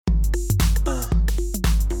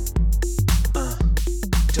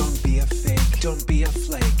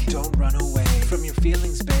flake. Don't run away from your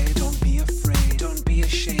feelings, babe. Don't be afraid. Don't be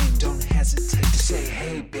ashamed. Don't hesitate to say,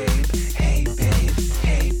 hey, babe. Hey, babe.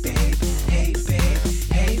 Hey, babe. Hey, babe.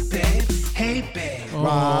 Hey, babe. Hey, babe.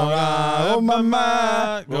 Oh,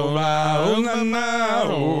 mama, go round and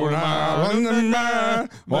round,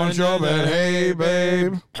 want your bed, hey,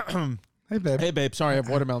 babe. Hey, babe. Hey, babe. Sorry, I have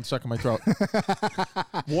watermelon stuck in my throat.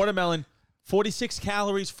 Watermelon, 46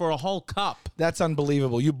 calories for a whole cup. That's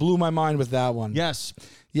unbelievable. You blew my mind with that one. Yes.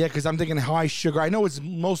 Yeah, because I'm thinking high sugar. I know it's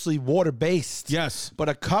mostly water-based. Yes. But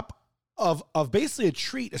a cup of basically a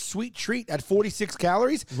treat, a sweet treat at 46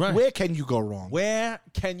 calories, Right. Where can you go wrong? Where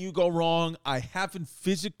can you go wrong? I haven't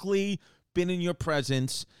physically been in your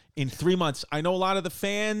presence in 3 months. I know a lot of the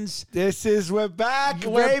fans. We're back,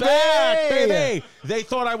 We're baby. back, baby. They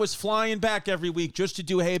thought I was flying back every week just to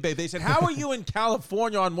do Hey Babe. They said, how are you in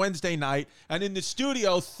California on Wednesday night and in the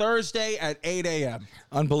studio Thursday at 8 a.m.?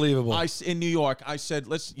 Unbelievable. In New York. I said,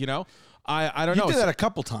 let's, I don't know. You did that a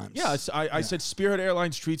couple times. Yeah, I said Spirit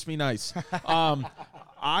Airlines treats me nice.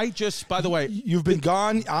 I just, by the way, You've been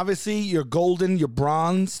gone. Obviously, you're golden. You're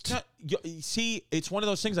bronzed. you see, it's one of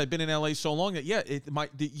those things. I've been in LA so long that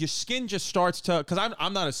your skin just starts to. Because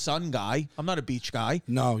I'm not a sun guy. I'm not a beach guy.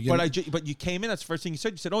 No, but you came in. That's the first thing you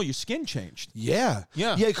said. You said, "Oh, your skin changed." Yeah.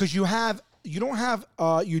 Because you don't have.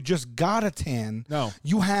 You just got a tan. No.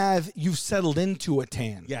 You've settled into a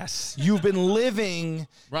tan. Yes. You've been living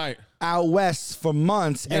Right. out west for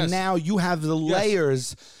months, Yes. and now you have the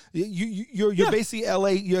layers. You're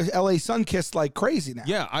basically you're LA sun kissed like crazy now.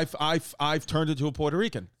 Yeah, I've turned into a Puerto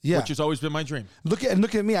Rican. Yeah. Which has always been my dream. Look at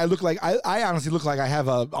me. I look like I honestly look like I have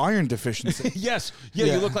a iron deficiency. Yes. Yeah,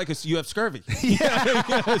 Yeah. you look like you have scurvy.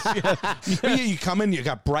 But you come in, you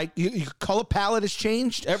got bright. Your color palette has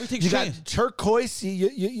changed. Everything's you changed. got turquoise.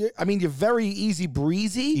 You're very easy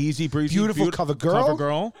breezy. Easy breezy. Beautiful cover girl. Cover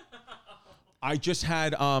girl. I just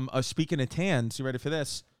had speaking of tans. You ready for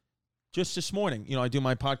this? Just this morning, I do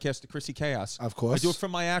my podcast, The Chrissy Chaos. Of course. I do it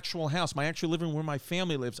from my actual house, my actual living room where my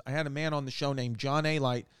family lives. I had a man on the show named John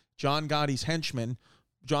A-Light, John Gotti's henchman.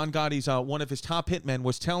 John Gotti's one of his top hitmen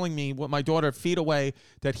was telling me what my daughter feet away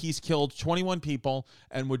that he's killed 21 people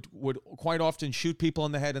and would quite often shoot people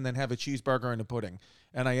in the head and then have a cheeseburger and a pudding.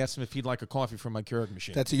 And I asked him if he'd like a coffee from my Keurig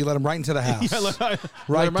machine. That's it. You let him right into the house. Yeah, let him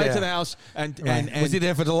Right right there. to the house. And was he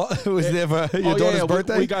there for your daughter's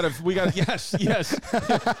birthday? We got yes.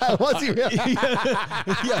 Was he really?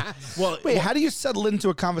 Yeah. Well, Wait, how do you settle into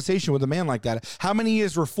a conversation with a man like that? How many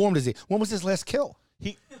years reformed is he? When was his last kill?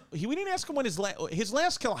 we didn't ask him when his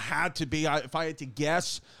last kill had to be. If I had to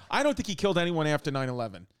guess, I don't think he killed anyone after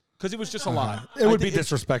 9/11. Because it was just a lot. It would be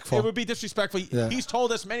disrespectful. It would be disrespectful. Yeah. He's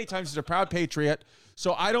told us many times he's a proud patriot.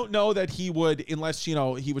 So I don't know that he would, unless, he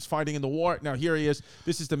was fighting in the war. Now, here he is.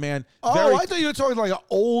 This is the man. Oh, I thought you were talking like an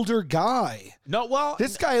older guy. No, well.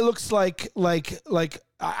 This guy looks like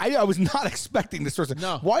I was not expecting this person.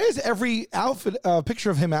 No. Why is every outfit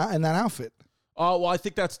picture of him out in that outfit? Oh, well, I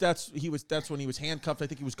think that's when he was handcuffed. I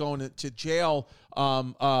think he was going to jail.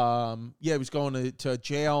 He was going to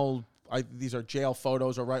jail. These are jail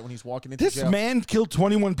photos, or right when he's walking into jail. This man killed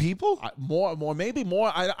 21 people? Maybe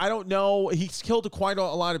more. I don't know. He's killed quite a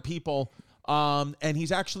lot of people. And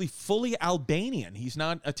he's actually fully Albanian. He's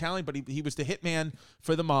not Italian, but he was the hitman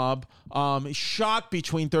for the mob. He shot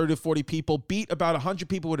between 30 to 40 people, beat about 100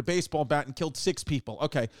 people with a baseball bat, and killed 6 people.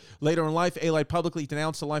 Okay. Later in life, A-Light publicly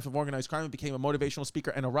denounced the life of organized crime and became a motivational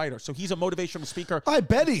speaker and a writer. So he's a motivational speaker. I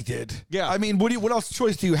bet he did. Yeah. I mean, what else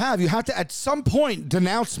choice do you have? You have to, at some point,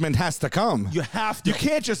 denouncement has to come. You have to. You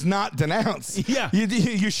can't just not denounce. Yeah.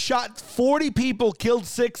 You shot 40 people, killed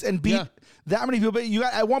 6, and beat that many people. But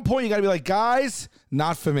at one point, you got to be like, guys,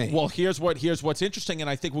 not for me. Well, here's what's interesting, and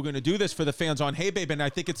I think we're going to do this for the fans on Hey Babe, and I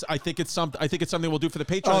think it's something we'll do for the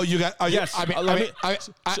Patreon. Oh, you got? Yes.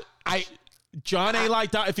 John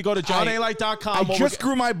A-Light. If you go to johnalight.com, I just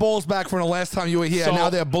grew my balls back from the last time you were here. So- and now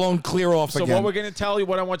they're blown clear off So again.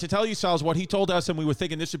 what I want to tell you, Sal, is what he told us, and we were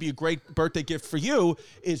thinking this would be a great birthday gift for you,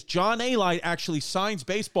 is John A-Light actually signs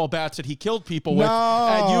baseball bats that he killed people with. No.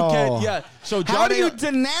 And you can, So John How do you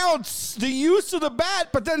denounce the use of the bat,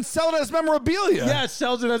 but then sell it as memorabilia? Yeah,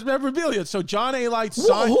 sells it as memorabilia. So John A-Light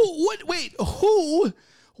signed. Who?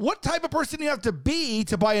 What type of person do you have to be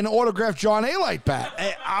to buy an autographed John A-Light bat?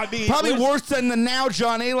 I mean, Probably worse than the now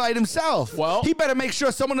John A-Light himself. Well- he better make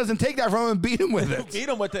sure someone doesn't take that from him and beat him with it. Beat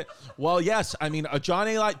him with it. Well, yes. I mean, a John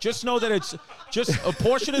A-Light, just know that it's just a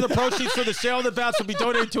portion of the proceeds for the sale of the bats will be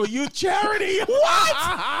donated to a youth charity. What?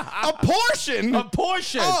 A portion? A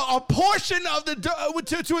portion. Oh, a portion of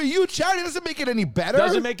the to a youth charity doesn't make it any better.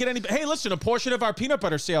 Doesn't make it any. Hey, listen, a portion of our peanut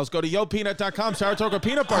butter sales go to yopeanut.com. Saratoga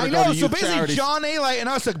Peanut Butter. I know. Go to So youth basically, charities. John A-Light and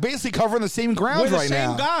us are are basically covering the same ground We're the right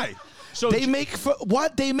same now. guy. So They make for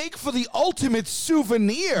what? They make for the ultimate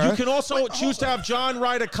souvenir. you can also choose to have John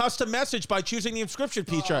write a custom message by choosing the inscription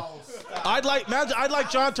feature. I'd like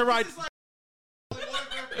John to write.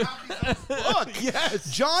 Look,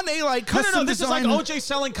 Yes. John A. Like custom No, this design. is like OJ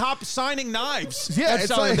selling signing knives. Yeah, and it's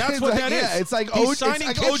selling. like, That's it's what like, that is. yeah, it's like He's OJ, signing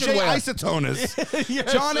it's like OJ kitchenware. isotoners. Yeah,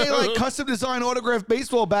 John A. Like custom design autographed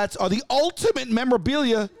baseball bats are the ultimate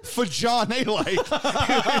memorabilia for John A. Like. He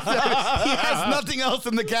has nothing else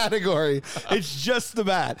in the category. It's just the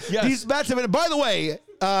bat. Yes. These bats have been. By the way.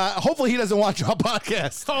 Hopefully he doesn't watch our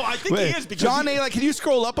podcast. Oh, I think he is because John A. Like, can you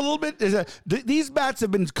scroll up a little bit? These bats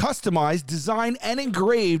have been customized, designed, and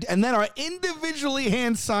engraved, and then are individually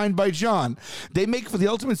hand signed by John. They make for the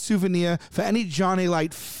ultimate souvenir for any John A.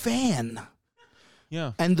 Light fan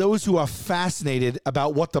Yeah. and those who are fascinated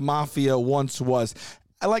about what the mafia once was.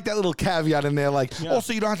 I like that little caveat in there. Like,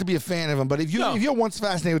 also, you don't have to be a fan of them, but if you're once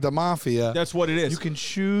fascinated with the mafia, That's what it is. you can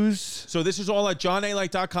choose. So this is all at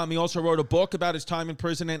johnalight.com. He also wrote a book about his time in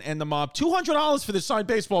prison and the mob. $200 for this signed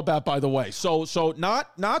baseball bat, by the way. So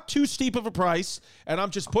not too steep of a price. And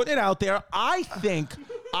I'm just putting it out there. I think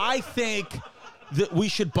that we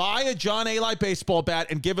should buy a John A. Light baseball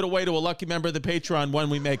bat and give it away to a lucky member of the Patreon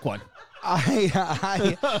when we make one.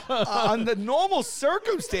 Under normal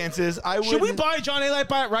circumstances, I would. Should we buy a John A. Light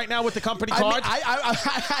bat right now with the company card?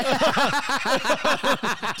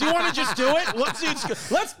 Do you want to just do it?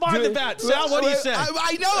 Let's buy the bat. Sal, what do you say?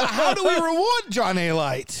 I know. How do we reward John A.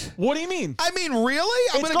 Light? What do you mean? I mean,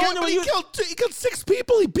 really? It's going to a he youth- killed 6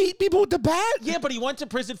 people. He beat people with the bat. Yeah, but he went to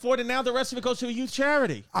prison for it, and now the rest of it goes to a youth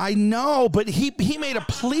charity. I know, but he made a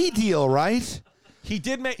plea deal, right? He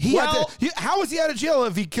did make. How was he out of jail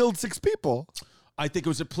if he killed 6 people? I think it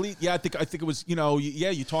was a plea. Yeah, I think it was. You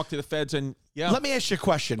talk to the feds and Let me ask you a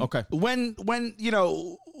question. Okay. When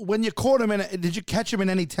you caught him did you catch him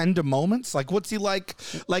in any tender moments? Like, what's he like?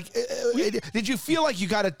 Like, did you feel like you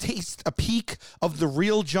got a peek of the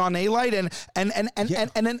real John A. Light? And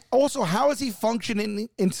then also, how is he functioning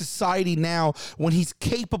in society now when he's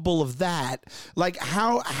capable of that? Like,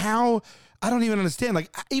 how? I don't even understand. Like,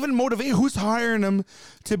 even motivate. Who's hiring him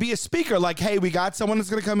to be a speaker? Like, hey, we got someone that's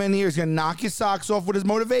going to come in here. He's going to knock your socks off with his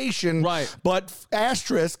motivation. Right. But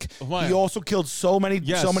asterisk, Right. he also killed so many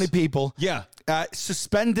people. Yeah.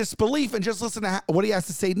 Suspend disbelief and just listen to what he has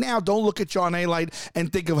to say now. Don't look at John A. Light and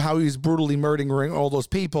think of how he was brutally murdering all those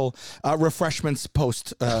people. Refreshments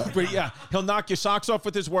post. But yeah, he'll knock your socks off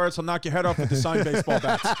with his words. He'll knock your head off with the signed baseball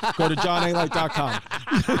bats. Go to johnalight.com.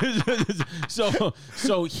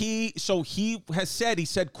 So he has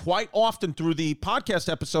said, quite often through the podcast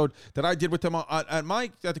episode that I did with him at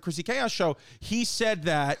the Chrissy Chaos show, he said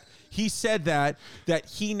that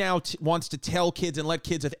he now wants to tell kids and let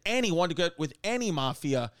kids, if anyone to get with any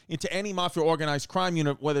mafia, into any mafia organized crime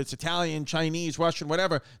unit, whether it's Italian, Chinese, Russian,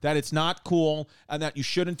 whatever, that it's not cool and that you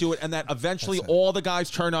shouldn't do it, and that eventually all the guys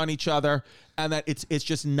turn on each other, and that it's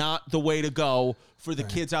just not the way to go for the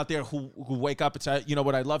kids out there who wake up and say, you know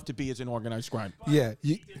what I'd love to be is an organized crime. Yeah.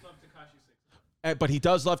 But he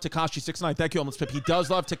does love Tekashi 6ix9ine. Thank you, Almost Pip. He does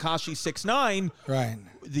love Tekashi 6ix9ine. Right.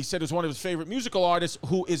 He said is one of his favorite musical artists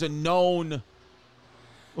who is a known...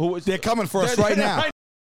 They're coming for us right now.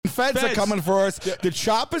 Feds are coming for us. The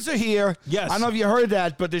choppers are here. Yes. I don't know if you heard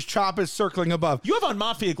that, but there's choppers circling above. You have on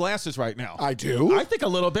Mafia glasses right now. I do? I think a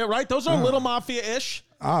little bit, right? Those are a little Mafia-ish.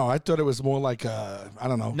 Oh, I thought it was more like I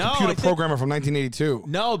don't know, No, computer programmer from 1982.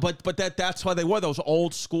 No, but that's why they were those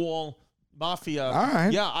old school Mafia. All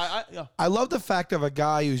right. Yeah, I love the fact of a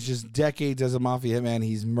guy who's just decades as a mafia hitman.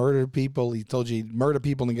 He's murdered people. He told you he'd murder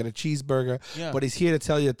people and get a cheeseburger. Yeah. But he's here to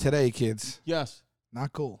tell you today, kids, Yes.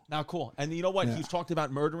 not cool. Now, cool. And you know what? He's talked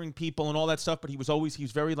about murdering people and all that stuff, but he was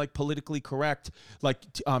very like politically correct. Like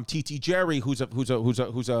T.T. Jerry, who's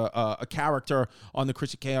a character on the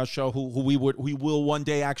Chrissy Chaos show, who we will one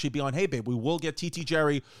day actually be on. Hey, babe, we will get T.T.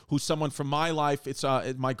 Jerry, who's someone from my life. It's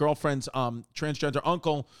my girlfriend's transgender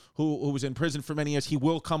uncle who was in prison for many years. He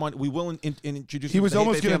will come on. We will introduce. He was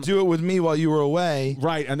almost going to do it with me while you were away.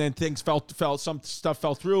 Right, and then things some stuff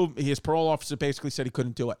fell through. His parole officer basically said he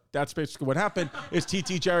couldn't do it. That's basically what happened. Is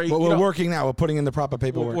T.T. Jerry? But we're working now. We're putting in the proper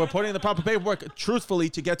paperwork. We're putting in the proper paperwork,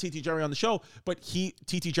 truthfully, to get T.T. Jerry on the show. But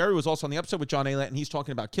T.T. Jerry was also on the episode with John A. Light, and he's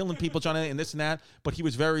talking about killing people, John A. Light, and this and that. But he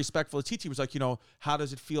was very respectful. T.T. was like, how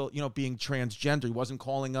does it feel, being transgender? He wasn't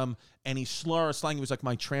calling them any slur or slang. He was like,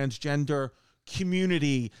 my transgender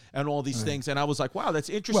community and all these things. And I was like, wow, that's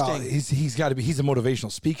interesting. Well, he's got to be. He's a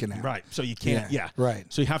motivational speaker now. Right. So you can't. Yeah. Right.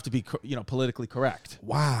 So you have to be, politically correct.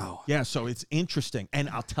 Wow. Yeah, so it's interesting. And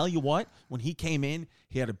I'll tell you what, when he came in,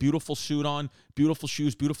 he had a beautiful suit on, beautiful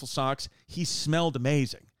shoes, beautiful socks. He smelled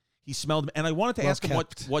amazing. He smelled, and I wanted to Well ask him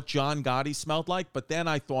kept. what John Gotti smelled like, but then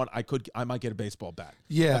I thought I might get a baseball bat.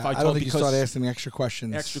 Yeah, If I don't told- think you because start asking extra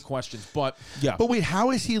questions. extra questions. But yeah, But wait,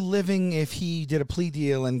 how is he living if he did a plea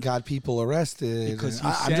deal and got people arrested? Because he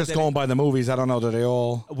I'm said just that going by the movies. I don't know that they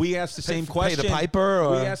all. we asked the same pay question. the piper,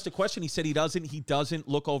 or- We asked the question. He said he doesn't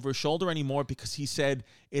look over his shoulder anymore because he said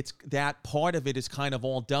it's that part of it is kind of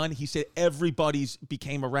all done. He said everybody's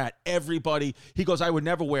became a rat. Everybody. He goes, I would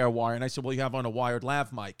never wear a wire, and I said, well, you have on a wired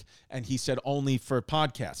lav mic, and he said only for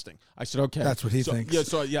podcasting. I said, okay, That's what he So- thinks. Yeah,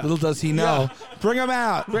 so yeah. Little does he know. Bring him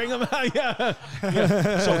out. Bring him out. Yeah.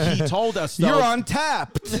 Yeah. So he told us, though, You're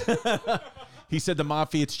untapped. he said the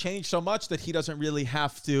mafia, it's changed so much that he doesn't really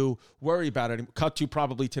have to worry about it. Cut to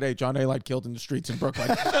probably today, John A. Light killed in the streets in Brooklyn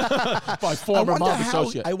by former mob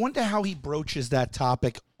associate. I wonder how he broaches that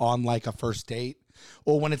topic on like a first date.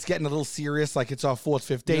 Or when it's getting a little serious, like it's our fourth,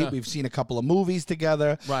 fifth date. Yeah. We've seen a couple of movies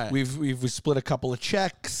together. Right. We've split a couple of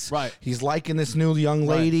checks. Right. He's liking this new young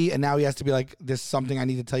lady, and now he has to be like, "There's something I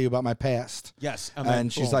need to tell you about my past." Yes, And, then,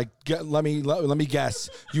 she's boom. like, let me guess.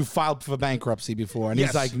 You filed for bankruptcy before, and Yes.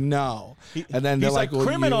 he's like, "No." And then they're he's like well,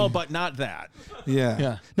 criminal, you- but not that. Yeah.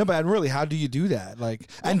 Yeah. No, but really, how do you do that? Like,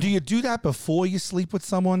 and do you do that before you sleep with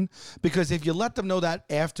someone? Because if you let them know that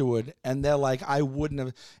afterward, and they're like, "I wouldn't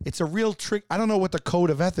have," it's a real trick. I don't know what the code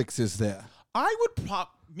of ethics is there. I would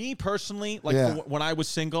me personally, like Yeah. when I was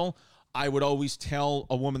single, I would always tell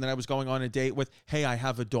a woman that I was going on a date with, hey, I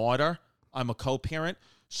have a daughter. I'm a co-parent.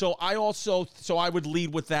 So I would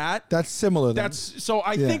lead with that. That's similar. Then.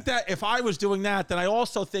 I think that if I was doing that, then I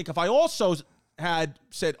also think if I also had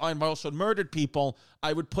said I've also murdered people,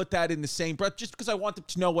 I would put that in the same breath just because I want them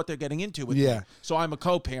to know what they're getting into with Yeah. me. So I'm a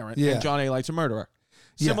co-parent, Yeah. and John A. Light's a murderer.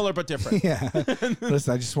 Yeah. Similar but different. Yeah.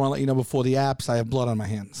 Listen, I just want to let you know before the apps, I have blood on my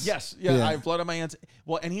hands. Yes, yeah, I have blood on my hands.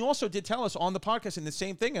 Well, and he also did tell us on the podcast in the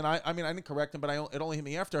same thing, and I mean, I didn't correct him, but it only hit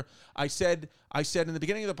me after. I said in the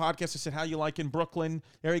beginning of the podcast, I said, how you like in Brooklyn?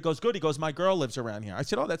 There he goes, good. He goes, my girl lives around here. I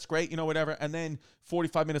said, oh, that's great, whatever. And then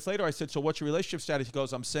 45 minutes later, I said, so what's your relationship status? He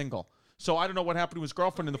goes, I'm single. So I don't know what happened to his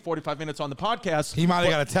girlfriend in the 45 minutes on the podcast. He might have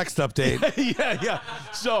got a text update. yeah.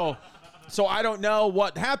 So I don't know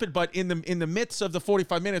what happened, but in the midst of the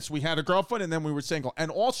 45 minutes, we had a girlfriend, and then we were single. And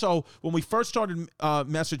also, when we first started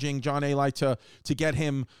messaging John A. Light to get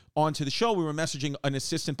him onto the show, we were messaging an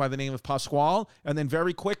assistant by the name of Pasquale. And then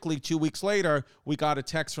very quickly, 2 weeks later, we got a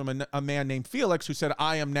text from a man named Felix who said,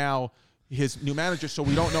 I am now his new manager, so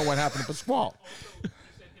we don't know what happened to Pasquale.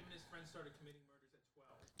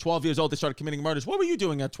 12 years old, they started committing murders. What were you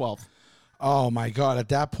doing at 12? Oh my God! At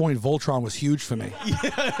that point, Voltron was huge for me.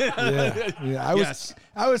 Yeah.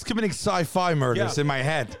 I was committing sci-fi murders in my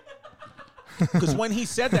head. Because when he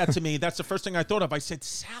said that to me, that's the first thing I thought of. I said,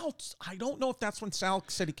 Sal, I don't know if that's when Sal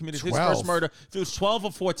said he committed his 12. first murder. If it was 12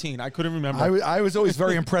 or 14, I couldn't remember. I was always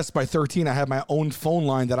very impressed by 13. I had my own phone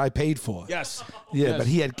line that I paid for. Yes. Yeah, Yes. but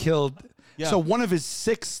he had killed. Yeah. So one of his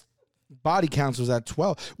 6 body counts was at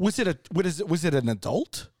 12. Was it an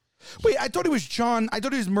adult? Wait, I thought he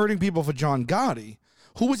was murdering people for John Gotti.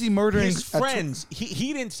 Who was he murdering? His friends.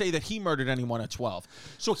 He didn't say that he murdered anyone at 12.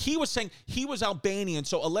 So he was saying he was Albanian.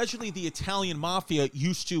 So allegedly the Italian mafia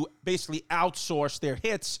used to basically outsource their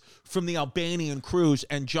hits from the Albanian crews.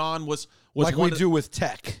 And John was like we do with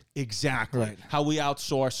tech. Exactly. Right. How we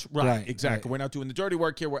outsource. Right. Exactly. Right. We're not doing the dirty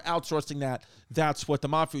work here. We're outsourcing that. That's what the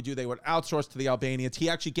mafia would do. They would outsource to the Albanians. He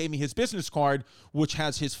actually gave me his business card, which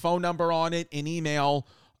has his phone number on it, an email,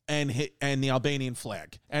 and the Albanian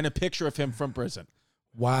flag, and a picture of him from prison.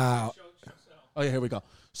 Wow. Oh, yeah, here we go.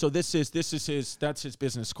 So that's his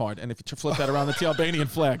business card. And if you flip that around, that's the Albanian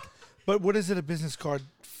flag. But what is it a business card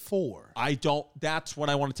for? That's what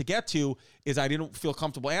I wanted to get to, is I didn't feel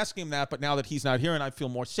comfortable asking him that, but now that he's not here and I feel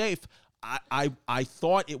more safe, I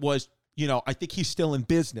thought it was, I think he's still in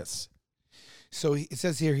business. So it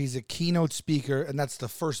says here he's a keynote speaker, and that's the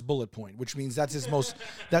first bullet point, which means that's his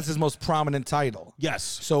most prominent title. Yes.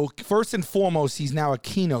 So first and foremost, he's now a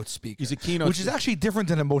keynote speaker. He's a keynote which is actually different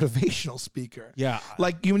than a motivational speaker. Yeah.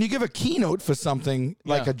 Like when you give a keynote for something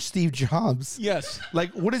like a Steve Jobs. Yes.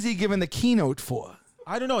 Like what is he giving the keynote for?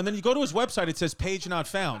 I don't know. And then you go to his website, it says page not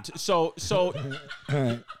found. So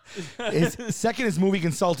Second is movie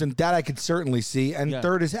consultant. That I could certainly see. And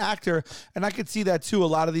third is actor. And I could see that too. A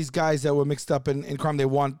lot of these guys that were mixed up in crime, they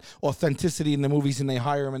want authenticity in the movies and they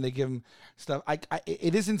hire him and they give him stuff.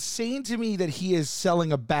 It is insane to me that he is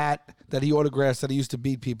selling a bat that he autographs that he used to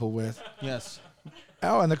beat people with. yes.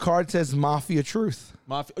 Oh, and the card says Mafia Truth.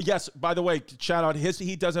 Yes, by the way, shout out.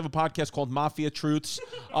 He does have a podcast called Mafia Truths,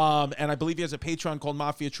 and I believe he has a Patreon called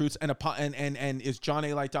Mafia Truths, and is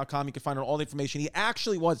johnalight.com. You can find out all the information. He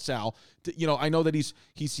actually was, Sal. I know that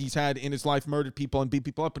he's had in his life murdered people and beat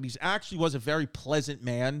people up, but he actually was a very pleasant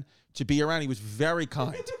man to be around. He was very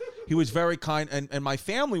kind. He was very kind, and my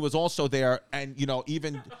family was also there, and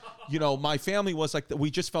my family was like, we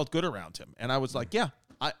just felt good around him, and I was like, yeah.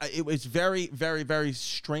 It was very, very, very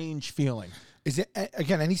strange feeling. Is it,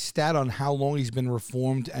 again, any stat on how long he's been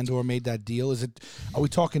reformed and or made that deal? Are we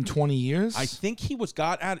talking 20 years? I think he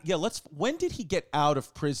got out. Yeah, when did he get out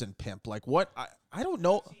of prison, Pimp? Like what? I don't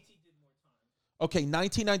know. Okay,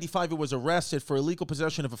 1995, he was arrested for illegal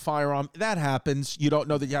possession of a firearm. That happens. You don't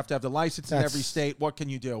know that you have to have the license in every state. What can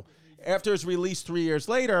you do? After his release 3 years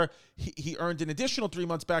later, he earned an additional 3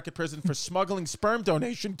 months back in prison for smuggling sperm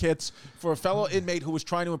donation kits for a fellow inmate who was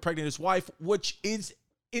trying to impregnate his wife, which is,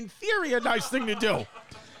 in theory, a nice thing to do.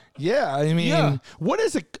 Yeah, I mean, what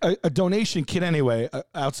is a donation kit anyway,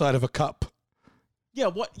 outside of a cup? Yeah,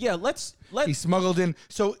 what? Yeah, let's he smuggled in.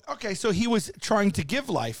 So he was trying to give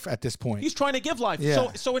life at this point. He's trying to give life.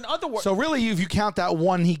 Yeah. So in other words, so really, if you count that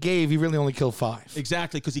one he gave, he really only killed 5.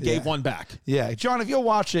 Exactly, because he gave one back. Yeah, John, if you're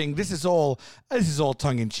watching, this is all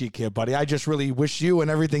tongue in cheek here, buddy. I just really wish you and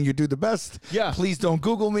everything you do the best. Yeah. Please don't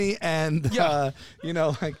Google me, and yes.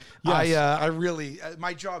 I really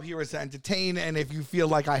my job here is to entertain, and if you feel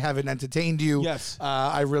like I haven't entertained you, yes,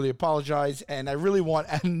 I really apologize, and I really want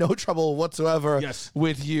no trouble whatsoever. Yes.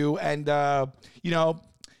 With you, and I don't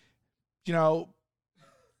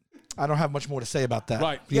have much more to say about that.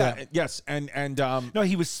 Right. Yeah. Yes. And no,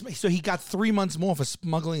 he got 3 months more for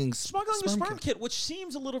smuggling a sperm kit, which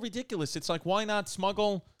seems a little ridiculous. It's like, why not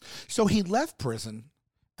smuggle? So he left prison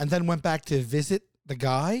and then went back to visit the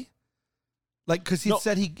guy. Like, because he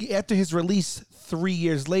said after his release 3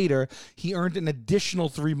 years later, he earned an additional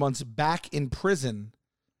 3 months back in prison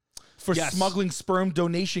for smuggling sperm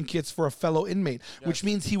donation kits for a fellow inmate, which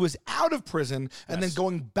means he was out of prison and then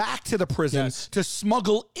going back to the prison to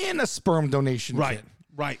smuggle in a sperm donation kit.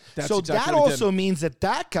 Right. That's so exactly that what he also did. means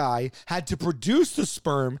that guy had to produce the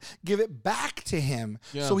sperm, give it back to him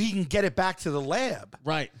so he can get it back to the lab.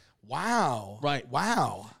 Right. Wow. Right.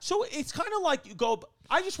 Wow. So it's kind of like you go,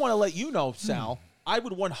 I just want to let you know, Sal, I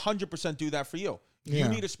would 100% do that for you. You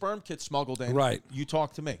need a sperm kit smuggled in. Right. You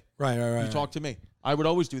talk to me. Right. You talk to me. I would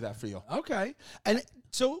always do that for you. Okay. And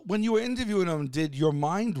so when you were interviewing him, did your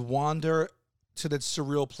mind wander to that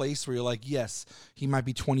surreal place where you're like, yes, he might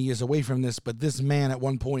be 20 years away from this, but this man at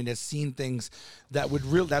one point has seen things that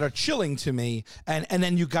that are chilling to me, and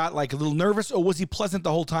then you got like a little nervous, or was he pleasant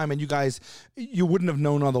the whole time and you wouldn't have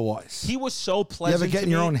known otherwise? He was so pleasant. You ever get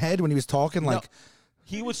in your own head when he was talking? Like,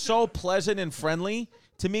 he was so pleasant and friendly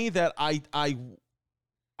to me that I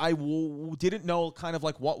didn't know kind of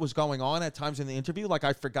like what was going on at times in the interview. Like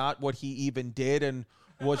I forgot what he even did and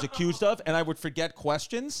was accused of, and I would forget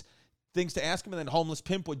things to ask him, and then Homeless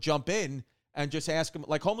Pimp would jump in and just ask him.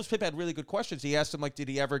 Like Homeless Pimp had really good questions. He asked him like, did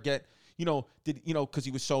he ever get, because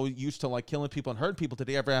he was so used to like killing people and hurting people, did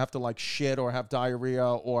he ever have to like shit or have diarrhea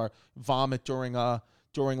or vomit during a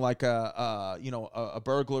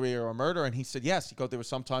burglary or a murder? And he said yes. He goes, there were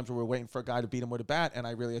some times where we were waiting for a guy to beat him with a bat, and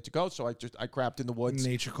I really had to go, so I crapped in the woods.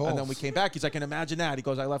 Nature calls. And then we came back. He's like, and imagine that. He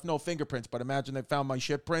goes, I left no fingerprints, but imagine they found my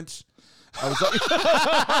shit prints. I was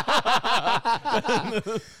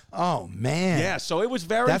like, oh man, yeah. So it was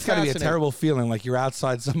very. That's got to be a terrible feeling. Like you're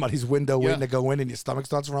outside somebody's window waiting to go in, and your stomach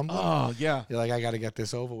starts rumbling. Oh yeah. You're like, I got to get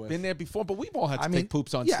this over with. Been there before, but we've all had to take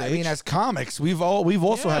poops on stage. I mean, as comics, we've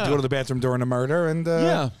also had to go to the bathroom during a murder, and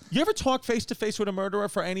You ever talk face to face with a murderer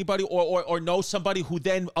for anybody, or know somebody who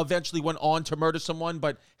then eventually went on to murder someone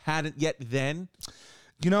but hadn't yet then?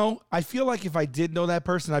 I feel like if I did know that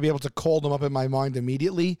person, I'd be able to call them up in my mind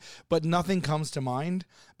immediately, but nothing comes to mind.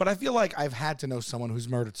 But I feel like I've had to know someone who's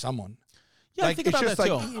murdered someone. Yeah, I think about that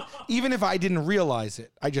too. Even if I didn't realize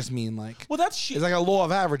it, I just mean like. Well, it's like a law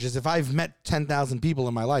of averages. If I've met 10,000 people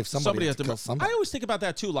in my life, somebody has to kill somebody. I always think about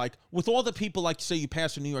that too. Like with all the people, like say you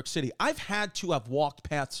pass in New York City, I've had to have walked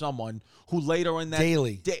past someone who later in that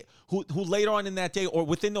day, who later on in that day or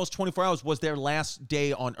within those 24 hours was their last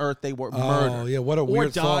day on Earth. They were murdered. Oh yeah, what a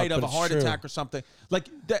weird thought. Or died of a heart attack or something. Like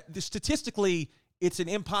that. Statistically, it's an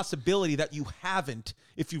impossibility that you haven't,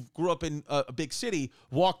 if you grew up in a big city,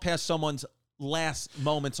 walk past someone's last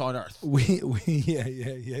moments on Earth. We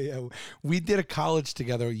did a college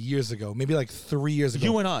together years ago, maybe like 3 years ago.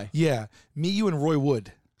 You and I. Yeah, me, you, and Roy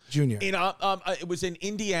Wood Jr. It was in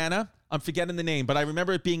Indiana. I'm forgetting the name, but I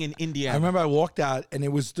remember it being in Indiana. I remember I walked out and it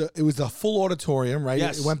was a full auditorium, right?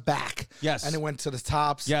 Yes. It went back. Yes. And it went to the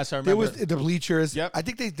tops. Yes, I remember. There was the bleachers. Yep. I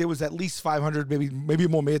think there was at least 500, maybe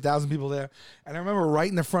more, maybe 1,000 people there. And I remember right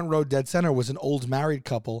in the front row, dead center, was an old married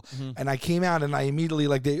couple. Mm-hmm. And I came out and I immediately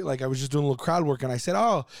I was just doing a little crowd work and I said,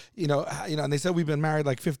 oh, and they said we've been married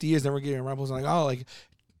like 50 years. And we're getting rebels. And I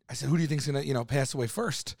said, who do you think's gonna, pass away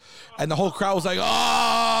first? And the whole crowd was like,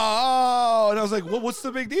 oh, and I was like, well, what's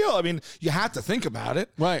the big deal? I mean, you have to think about it,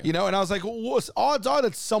 Right. And I was like, well, odds are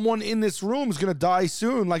that someone in this room is gonna die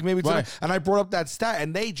soon, like maybe tonight. Right. And I brought up that stat,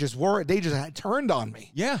 and they just had turned on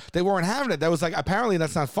me. Yeah. They weren't having it. That was like, apparently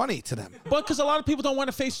that's not funny to them. But because a lot of people don't want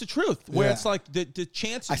to face the truth, where Yeah. it's like the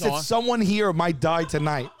chances I said, are. someone here might die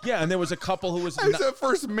tonight. Yeah, and there was a couple who was. I was the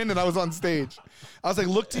first minute I was on stage. I was like,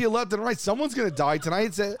 look to your left and right. Someone's gonna die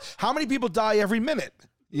tonight. It's how many people die every minute?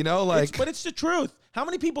 But it's the truth. How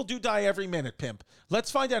many people do die every minute, Pimp? Let's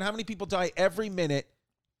find out how many people die every minute.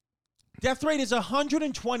 Death rate is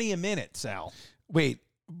 120 a minute, Sal. Wait,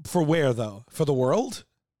 for where though? For the world?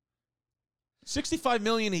 65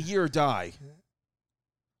 million a year die.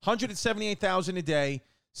 178,000 a day,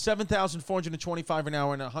 7,425 an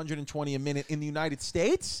hour, and 120 a minute in the United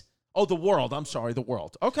States? Oh, the world. I'm sorry, the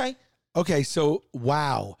world. Okay. Okay, so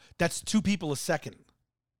wow, that's 2 people a second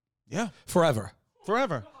Yeah. forever.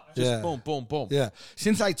 Forever. Just Yeah. boom, boom, boom. Yeah.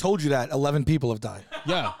 Since I told you that, 11 people have died.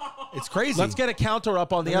 Yeah. It's crazy. Let's get a counter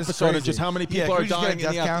up on the That is episode of crazy. just how many Yeah, people can are we just get a dying in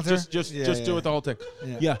the death episode. counter? Just Yeah, do yeah. it the whole thing.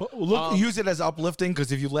 Yeah. But look, use it as uplifting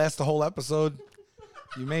because if you last the whole episode,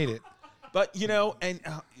 you made it. But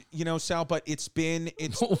Sal, but it's what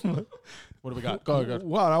do we got? Go ahead.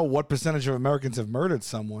 Well, I don't know what percentage of Americans have murdered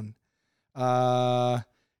someone. According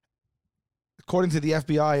to the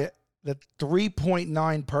FBI, that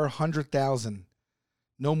 3.9 per 100,000.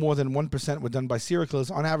 No more than 1% were done by serial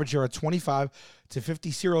killers. On average, there are 25 to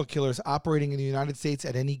 50 serial killers operating in the United States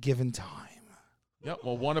at any given time. Yeah,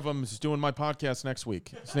 well, one of them is doing my podcast next week.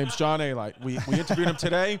 His name's John Alite. We interviewed him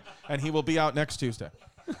today, and he will be out next Tuesday.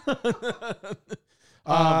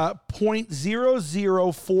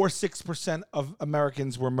 0.0046% of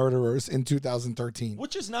Americans were murderers in 2013.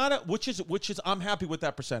 Which is I'm happy with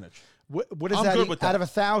that percentage. What is I'm that? good with that. Out of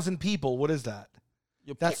 1,000 people, what is that?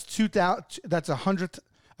 That's 2,000. That's a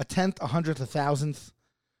tenth, 100th, 1,000th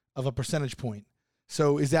of a percentage point.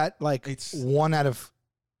 So is that like It's- 1 out of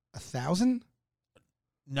 1,000?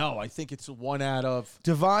 No, I think it's 1 out of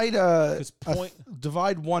Divide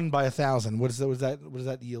divide 1 by 1,000. What does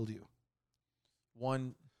that yield you?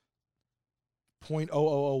 1.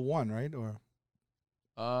 0.0001, right? Or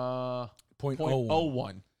 0.01.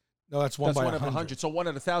 0.01. No, that's 1 That's by 1 out of 100. 100. So 1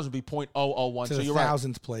 out of 1,000 would be 0.001. To So the you're right.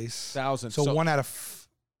 1,000th place. 1,000. So 1 out of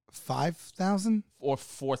 5,000? Or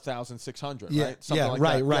 4,600, Yeah, right? Something yeah, like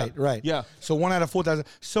right, that. right. Yeah. So 1 out of 4,000.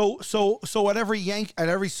 So at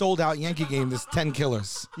every sold out Yankee game, there's 10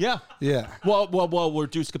 killers. Yeah. Yeah. Well,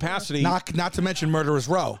 reduced capacity. Not to mention Murderers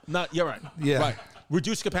Row. You're right. Yeah. Right.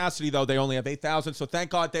 Reduced capacity, though, they only have 8,000. So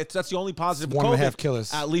thank God that's the only positive. 1.5 COVID.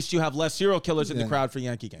 killers. At least you have less serial killers in the Yeah. crowd for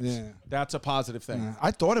Yankee games. Yeah. That's a positive thing.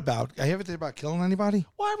 I thought about. I ever think about killing anybody?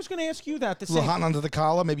 Well, I was going to ask you that. A little hot under the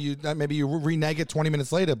collar. Maybe you renege it 20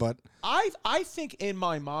 minutes later. But I think in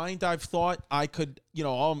my mind I've thought I could,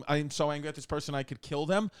 I'm so angry at this person I could kill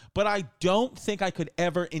them, but I don't think I could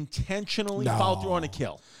ever intentionally follow through on a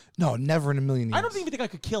kill. no, never in a million years. I don't even think I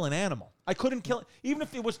could kill an animal. I couldn't kill it, even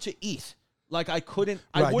if it was to eat. Like I couldn't.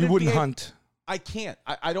 Right, I wouldn't you wouldn't be able- hunt. I can't.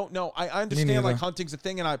 I don't know. I understand neither. like hunting's a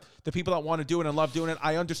thing, and the people that want to do it and love doing it.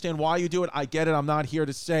 I understand why you do it. I get it. I'm not here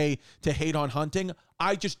to hate on hunting.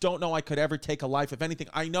 I just don't know I could ever take a life. If anything,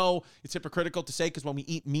 I know it's hypocritical to say because when we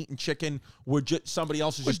eat meat and chicken, somebody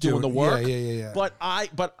else is just doing the work. Yeah. But I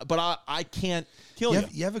can't kill you.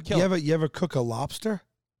 You ever cook a lobster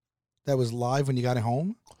that was live when you got it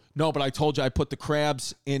home? No, but I told you I put the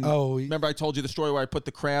crabs in. Oh, remember I told you the story where I put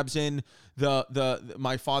the crabs in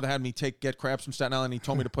my father had me get crabs from Staten Island. And he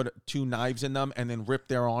told me to put 2 knives in them and then rip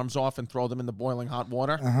their arms off and throw them in the boiling hot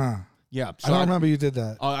water. Yeah, so I don't remember you did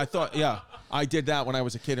that. I thought, I did that when I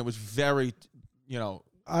was a kid. It was very,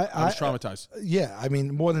 I was traumatized. Yeah, I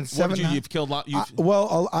mean more than 7. What did you've killed?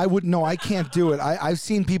 I wouldn't know. I can't do it. I've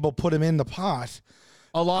seen people put them in the pot.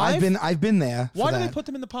 Alive? I've been there. Why for do they that. put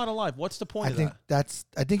them in the pot alive? What's the point I of think that?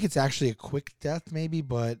 I think it's actually a quick death, maybe,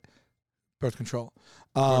 but birth control.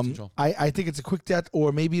 Control. I think it's a quick death,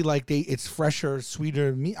 or maybe like it's fresher,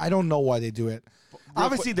 sweeter meat. I don't know why they do it.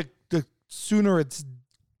 Obviously, the sooner it's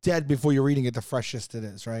dead before you're eating it, the freshest it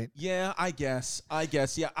is, right? Yeah, I guess.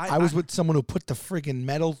 Yeah, I was with someone who put the friggin'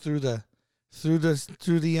 metal through the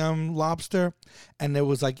lobster, and there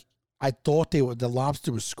was like I thought the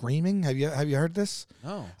lobster was screaming. Have you heard this?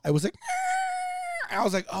 No. I was like, I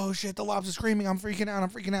was like, oh shit, the lobster's screaming. I'm freaking out.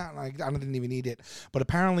 And I didn't even eat it. But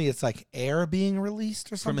apparently it's like air being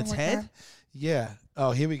released or something its like head? that. Yeah.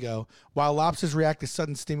 Oh, here we go. While lobsters react to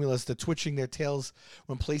sudden stimulus, the twitching their tails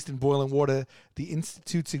when placed in boiling water, the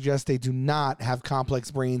institute suggests they do not have complex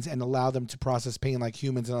brains and allow them to process pain like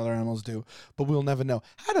humans and other animals do. But we'll never know.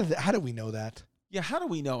 How do we know that? Yeah, how do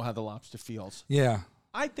we know how the lobster feels? Yeah.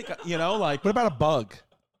 I think, like, What about a bug?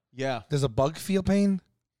 yeah, Does a bug feel pain?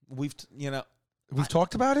 we've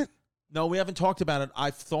Talked about it? no, we haven't talked about it.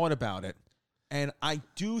 I've thought about it. And I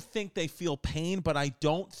do think they feel pain, but I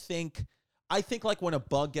think like when a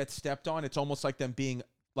bug gets stepped on, it's almost like them being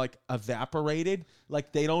like evaporated.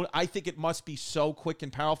 Like they don't, I think it must be so quick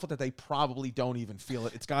and powerful that they probably don't even feel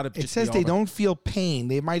it. It's got to just It says be they over. don't feel pain.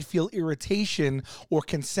 They might feel irritation or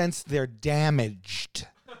can sense they're damaged.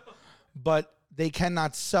 But they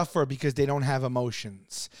cannot suffer because they don't have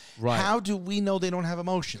emotions. Right. How do we know they don't have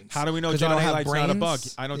emotions? How do we know 'Cause they John don't have Halight's not a bug?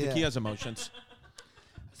 brains? I don't think Yeah. he has emotions.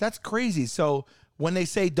 That's crazy. So when they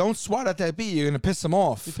say don't swat at that bee, you're going to piss them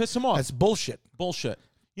off. You piss him off. That's bullshit. Bullshit.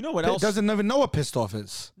 You know what It else? doesn't even know what pissed off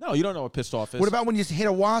is. No, you don't know what pissed off is. What about when you hit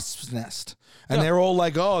a wasp's nest and Yeah. they're all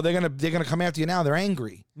like, "Oh, they're gonna come after you now." They're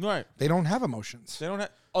angry. Right. They don't have emotions. They don't have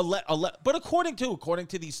but according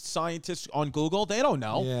to these scientists on Google, they don't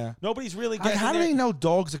know. Yeah. Nobody's really getting How do there. they know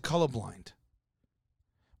dogs are colorblind?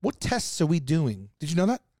 What tests are we doing? Did you know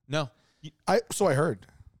that? No. I heard.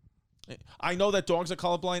 I know that dogs are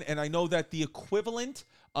colorblind, and I know that the equivalent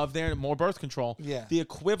of their more birth control, Yeah. the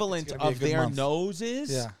equivalent It's gonna be a of good their month.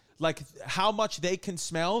 noses, Yeah. like how much they can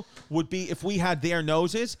smell would be if we had their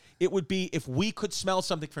noses. It would be if we could smell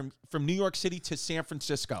something from New York City to San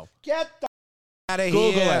Francisco. Get the out of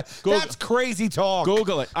Google here. it. Google- That's crazy talk.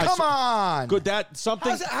 Google it. Come on. Good. That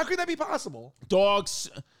something. How could that be possible? Dogs,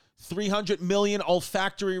 300 million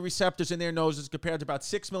olfactory receptors in their noses compared to about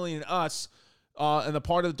 6 million in us. And the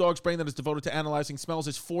part of the dog's brain that is devoted to analyzing smells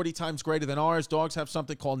is 40 times greater than ours. Dogs have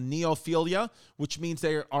something called neophilia, which means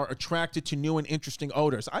they are attracted to new and interesting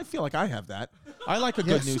odors. I feel like I have that. I like a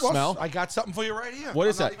good new Yes, smell. I got something for you right here. What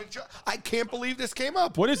is I'm not that? even I can't believe this came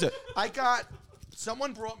up. What is it?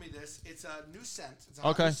 Someone brought me this. It's a new scent. It's a hot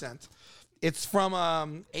Okay. new scent. It's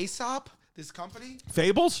from Aesop, this company.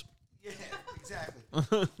 Fables? Yeah, exactly.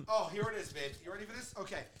 Oh, here it is, babe. You ready for this?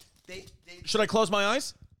 Okay. They Should I close my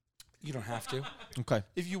eyes? You don't have to. Okay.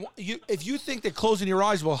 If you think that closing your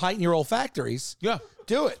eyes will heighten your olfactories, Yeah.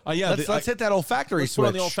 do it. Yeah, Let's hit that olfactory Let's switch. put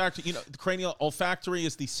on the olfactory. You know, the cranial olfactory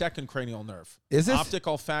is the second cranial nerve. Is it? Optic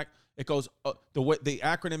olfact. It goes the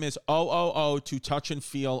acronym is OOO to touch and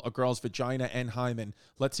feel a girl's vagina and hymen.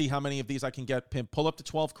 Let's see how many of these I can get. Pimp, pull up the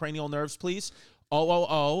 12 cranial nerves, please.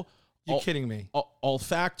 OOO. You're kidding me.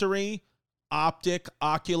 Olfactory, optic,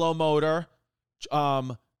 oculomotor,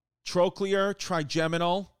 trochlear,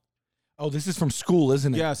 trigeminal. Oh, this is from school,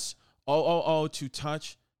 isn't it? Yes. OOO to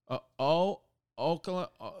touch.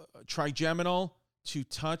 Trigeminal to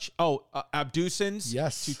touch. Abducens.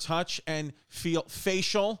 Yes. To touch and feel.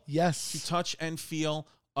 Facial. Yes. To touch and feel.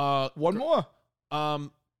 One more.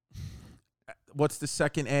 What's the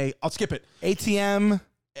second A? I'll skip it. ATM.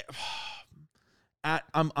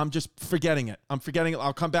 I'm just forgetting it. I'm forgetting it.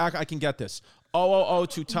 I'll come back. I can get this. OOO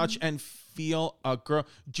to touch and feel a girl.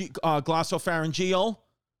 Glossopharyngeal.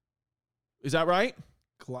 Is that right?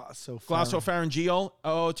 Glossopharyngeal.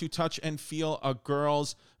 Oh, to touch and feel a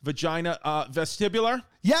girl's vagina. Vestibular.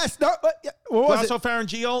 Yes. No. What was it?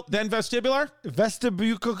 Glossopharyngeal, then vestibular.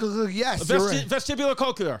 Vestibular. Yes. you're right. Vestibular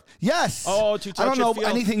cochlear. Yes. Oh, to touch I don't know and feel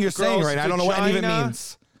anything you're saying girl's right now. I don't know what any of it vagina.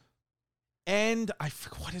 means. And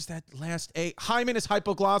what is that last A? Hymen is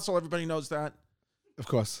hypoglossal. Everybody knows that. Of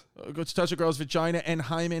course. Go to touch a girl's vagina and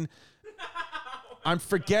hymen. I'm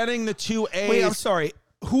forgetting the two A's. Wait, I'm sorry.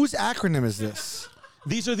 Whose acronym is this?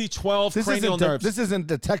 These are the 12 This cranial isn't nerves. this isn't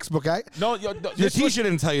the textbook. No, Your this was, teacher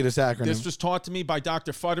didn't tell you this acronym. this was taught to me by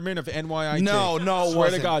Dr. Futterman of NYIT. No, it Swear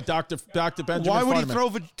wasn't. to God, Dr. Benjamin Why would he Futterman. throw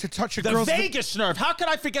to touch a The girl's Vegas nerve. How could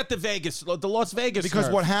I forget the Las Vegas Because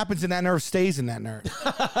nerve? what happens in that nerve stays in that nerve.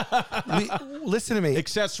 Listen to me.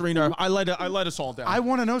 Accessory nerve. I let us all down. I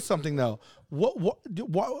want to know something though. What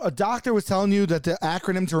a doctor was telling you that the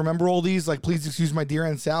acronym to remember all these, like please excuse my dear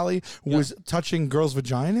Aunt Sally, was touching girls'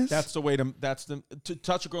 vaginas. That's the way to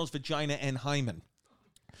touch a girl's vagina and hymen.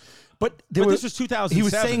 but this was 2007. He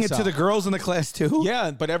was saying it to Sal. the girls in the class too.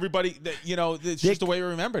 Yeah, but everybody, it's just the way we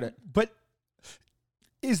remembered it. But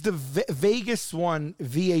Is the Vegas one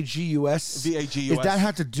VAGUS? VAGUS. Does that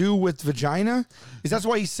have to do with vagina? Is that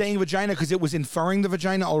why he's saying vagina because it was inferring the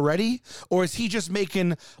vagina already? Or is he just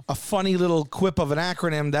making a funny little quip of an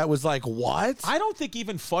acronym that was like, what? I don't think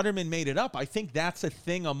even Futterman made it up. I think that's a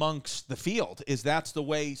thing amongst the field. Is that's the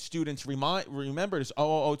way students remember it is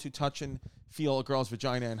to touch and feel a girl's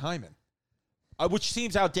vagina and hymen, which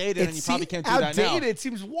seems outdated, and you probably can't do that now. Outdated. It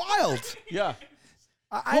seems wild. Yeah.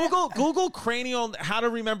 Google cranial, how to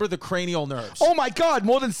remember the cranial nerves. Oh my God,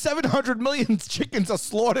 more than 700 million chickens are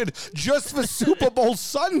slaughtered just for Super Bowl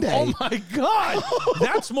Sunday. Oh my God.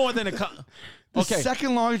 That's more than The okay.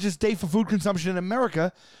 second largest day for food consumption in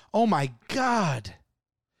America. Oh my God.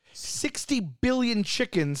 60 billion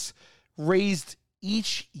chickens raised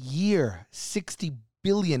each year. 60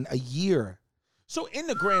 billion a year. So in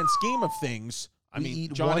the grand scheme of things, I We mean,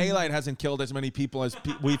 eat John one- Alite hasn't killed as many people as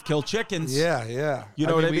we've killed chickens. Yeah. You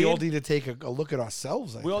know what I We all mean? need to take a look at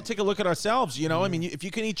ourselves. We all take a look at ourselves, you know? I mean, if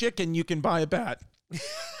you can eat chicken, you can buy a bat.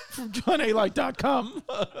 From johnalite.com.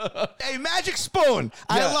 Hey, Magic Spoon,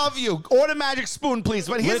 I Yeah. love you. Order Magic Spoon, please.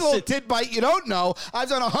 But here's a little Listen. tidbite you don't know. I've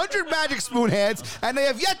done 100 Magic Spoon ads, and they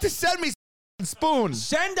have yet to send me spoons.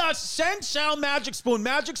 Send Sal Magic Spoon.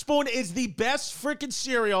 Magic Spoon is the best freaking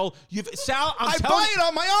cereal Sal, I buy it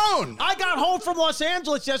on my own. I got home from Los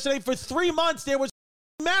Angeles yesterday. For 3 months, there was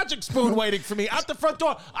Magic Spoon waiting for me at the front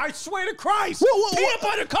door. I swear to Christ. Whoa. Peanut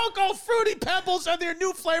butter, cocoa, fruity pebbles, and their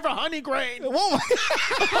new flavor, honey grain. Whoa.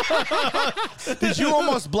 Did you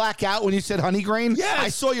almost black out when you said honey grain? Yes. I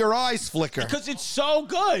saw your eyes flicker. Because it's so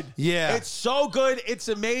good. Yeah. It's so good. It's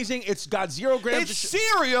amazing. It's got 0 grams It's of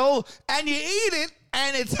cereal, and you eat it,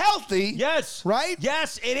 and it's healthy. Yes. Right?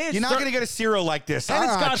 Yes, it is. You're not going to get a cereal like this. And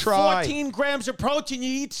it's got try. 14 grams of protein.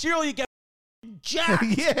 You eat cereal, you get jacked.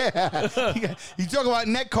 Yeah. You talk about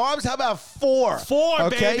net carbs? How about 4? 4,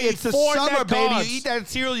 okay? baby. It's the 4 summer, net baby. carbs. You eat that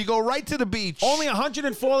cereal, you go right to the beach. Only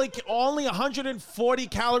 140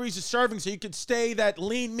 calories a serving, so you can stay that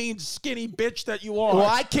lean, mean, skinny bitch that you are. Well,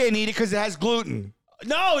 I can't eat it because it has gluten.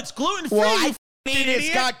 No, it's gluten free. Well, I you eat it. It's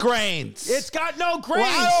idiot. got grains. It's got no grains.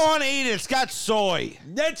 Well, I don't want to eat it. It's got soy.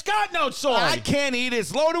 It's got no soy. I can't eat it.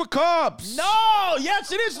 It's loaded with carbs. No,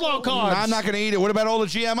 yes, it is low carbs. I'm not going to eat it. What about all the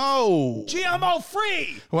GMO? GMO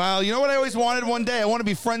free. Well, you know what I always wanted one day? I want to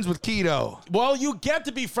be friends with keto. Well, you get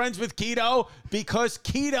to be friends with keto because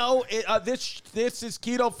keto, this is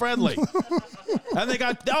keto friendly. And they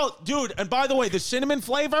got, dude, and by the way, the cinnamon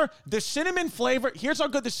flavor, here's how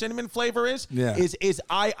good the cinnamon flavor is. Yeah.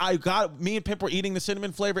 Me and Pimp were eating the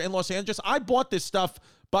cinnamon flavor in Los Angeles. I bought this stuff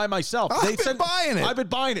by myself. I've been buying it. I've been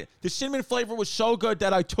buying it. The cinnamon flavor was so good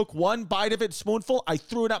that I took one bite of it, spoonful, I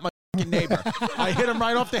threw it at my neighbor. I hit him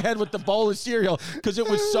right off the head with the bowl of cereal because it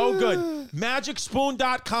was so good.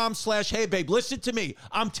 MagicSpoon.com/HeyBabe. Listen to me.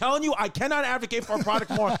 I'm telling you, I cannot advocate for a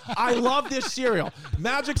product more. I love this cereal.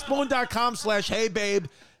 MagicSpoon.com/HeyBabe.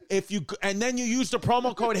 And then you use the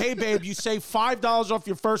promo code HeyBabe, you save $5 off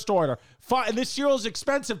your first order. And this cereal is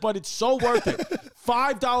expensive, but it's so worth it.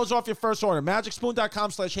 $5 off your first order.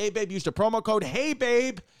 MagicSpoon.com/HeyBabe. Use the promo code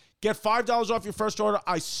HeyBabe. Get $5 off your first order.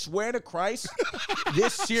 I swear to Christ,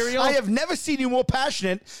 this cereal. I have never seen you more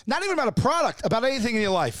passionate, not even about a product, about anything in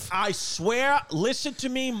your life. I swear, listen to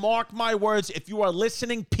me, mark my words. If you are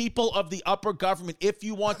listening, people of the upper government, if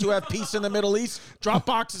you want to have peace in the Middle East, drop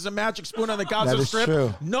boxes of Magic Spoon on the Gaza That is Strip.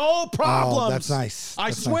 true. No problems. Oh, that's nice. I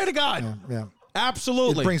That's swear nice. to God. Yeah.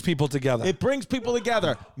 Absolutely. It brings people together. It brings people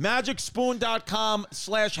together.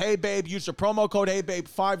 MagicSpoon.com/HeyBabe. Use the promo code HeyBabe.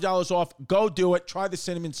 $5 off. Go do it. Try the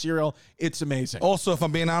cinnamon cereal. It's amazing. Also, if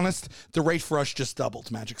I'm being honest, the rate for us just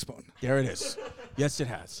doubled, Magic Spoon. There it is. Yes, it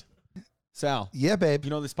has. Sal. Yeah, babe.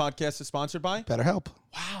 You know this podcast is sponsored by? Better help.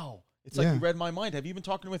 Wow. It's like Yeah. you read my mind. Have you been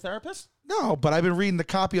talking to a therapist? No, but I've been reading the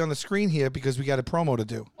copy on the screen here because we got a promo to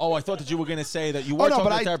do. Oh, I thought that you were going to say that you were no, talking but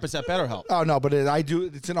to a I- therapist at BetterHelp. Oh no, but I do.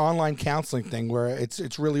 It's an online counseling thing where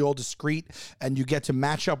it's really all discreet, and you get to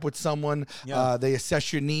match up with someone. Yeah. They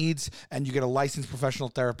assess your needs, and you get a licensed professional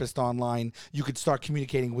therapist online. You could start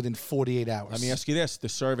communicating within 48 hours. Let me ask you this. The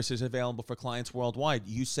service is available for clients worldwide.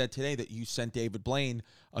 You said today that you sent David Blaine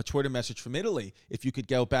a Twitter message from Italy. If you could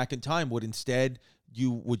go back in time, would you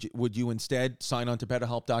instead sign on to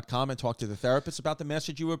BetterHelp.com and talk to the therapist about the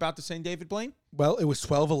message you were about to send David Blaine? Well, it was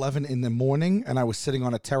 12:11 in the morning, and I was sitting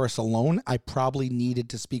on a terrace alone. I probably needed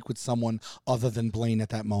to speak with someone other than Blaine at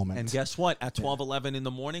that moment. And guess what? At 12:11 in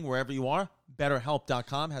the morning, wherever you are,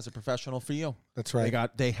 BetterHelp.com has a professional for you. That's right.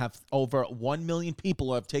 They have over 1 million people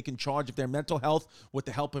who have taken charge of their mental health with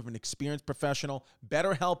the help of an experienced professional.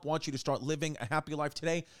 BetterHelp wants you to start living a happier life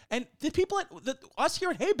today. And the people us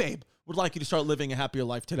here at Hey Babe would like you to start living a happier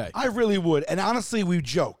life today. I really would. And honestly, we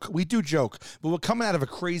joke. We do joke. But we're coming out of a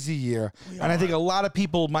crazy year. And I think a lot of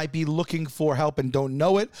people might be looking for help and don't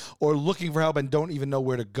know it, or looking for help and don't even know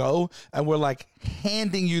where to go. And we're like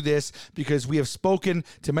handing you this because we have spoken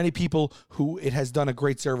to many people who it has done a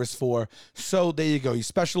great service for. So there you go. Your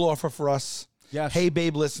special offer for us. Yes. Hey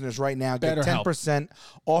Babe listeners right now. Get BetterHelp. 10%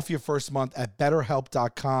 off your first month at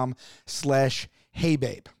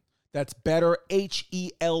betterhelp.com/heybabe. That's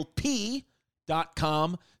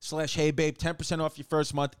betterhelp.com/heybabe. 10% off your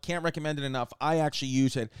first month. Can't recommend it enough. I actually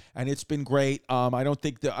use it, and it's been great. I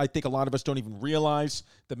think a lot of us don't even realize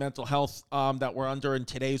the mental health that we're under in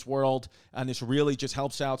today's world, and this really just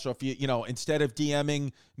helps out. So if you instead of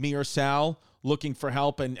DMing me or Sal looking for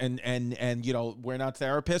help, and we're not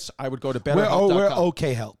therapists, I would go to betterhelp.com. We're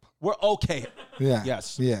okay help. We're okay. Yeah.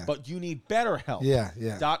 Yes. Yeah. But you need betterhelp. Yeah.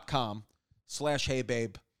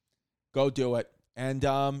 .com/heybabe. Go do it. And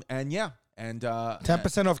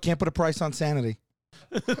 10% off. Can't put a price on sanity.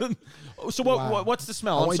 So Wow. what's the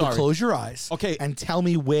smell? I I'm want you sorry. to close your eyes. Okay. And tell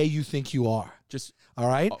me where you think you are. Just All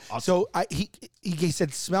right. I'll- So he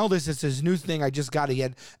said, smell this. It's his new thing. I just got it. He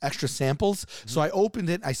had extra samples. So I opened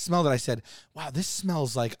it. I smelled it. I said, wow, this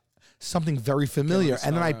smells like something very familiar.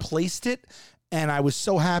 And then I placed it, and I was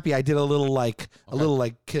so happy. I did a little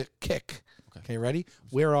kick. Okay, ready?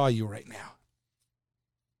 Where are you right now?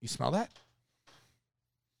 You smell that?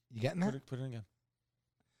 You getting that? put it again.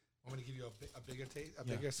 Want me to give you a bigger taste, Yeah.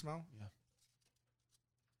 bigger smell? Yeah.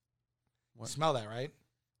 What? Smell that, right?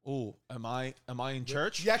 Oh, am I in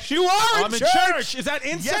church? Yes, you are. I'm in church. Is that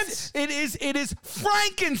incense? Yes, it is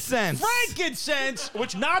frankincense. Frankincense,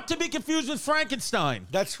 which not to be confused with Frankenstein.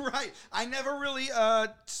 That's right. I never really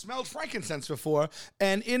smelled frankincense before,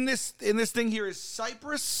 and in this thing here is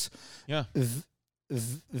cypress, Yeah.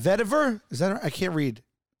 vetiver. Is that right? I can't read.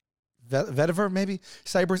 Vetiver, maybe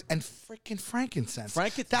cypress, and freaking frankincense.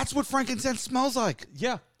 That's what frankincense smells like.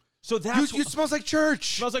 Yeah. So that's You smells like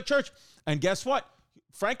church. smells like church. And guess what?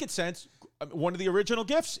 Frankincense, one of the original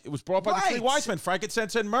gifts. It was brought by the three Right. wise men,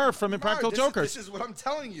 frankincense and myrrh from Impractical Jokers. This is what I'm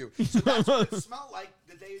telling you. So that's what it smelled like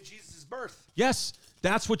the day of Jesus' birth. Yes,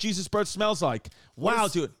 that's what Jesus' birth smells like. Wow,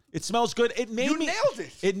 dude, it smells good. It made You me nailed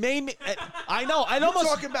it. It made me. I know. I You're almost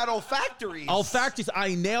talking about olfactories. olfactories.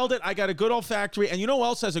 I nailed it. I got a good olfactory, and you know who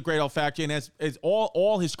else has a great olfactory and has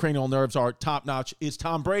all his cranial nerves are top notch? Is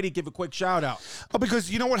Tom Brady? Give a quick shout out. Oh,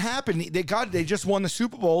 because you know what happened? They just won the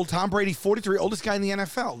Super Bowl. Tom Brady, 43, oldest guy in the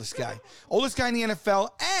NFL. This guy, oldest guy in the NFL,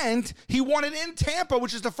 and he won it in Tampa,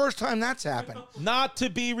 which is the first time that's happened. Not to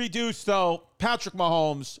be reduced, though. Patrick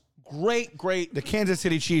Mahomes, great. The Kansas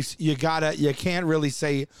City Chiefs, you can't really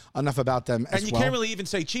say enough about them. And you can't really even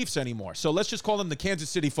say Chiefs anymore. So let's just call them the Kansas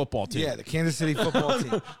City football team. Yeah, the Kansas City football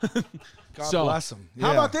team. God bless them.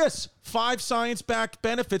 How about this? 5 science-backed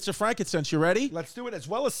benefits of frankincense. You ready? Let's do it, as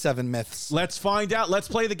well as 7 myths. Let's find out. Let's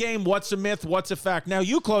play the game. What's a myth? What's a fact? Now,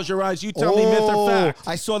 you close your eyes. You tell me myth or fact.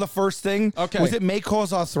 I saw the first thing. Okay. Was it may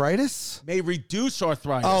cause arthritis? May reduce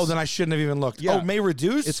arthritis. Oh, then I shouldn't have even looked. Yeah. Oh, may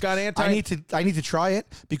reduce? It's got I need to try it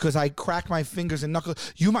because I crack my fingers and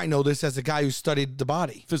knuckles. You might know this as a guy who studied the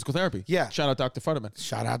body. Physical therapy. Yeah. Shout out Dr. Futterman.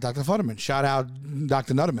 Shout out Dr. Futterman. Shout out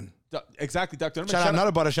Dr. Nutterman. Exactly, Dr. Futterman. Shout out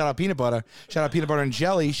Nutter Butter. Shout out Peanut Butter. Shout out Peanut Butter and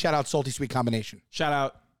Jelly. Shout out Salty Sweet Combination. Shout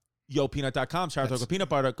out yopeanut.com. Shout out Peanut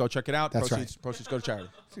Butter. Go check it out. That's Proceeds go to charity.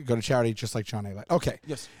 Go to charity just like John A. Okay.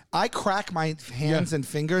 Yes. I crack my hands and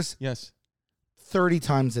fingers Yes. 30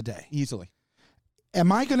 times a day. Easily. Am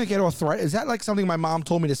I going to get arthritis? Is that like something my mom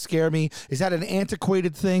told me to scare me? Is that an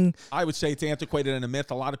antiquated thing? I would say it's antiquated and a myth.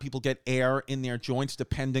 A lot of people get air in their joints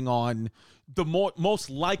depending on the most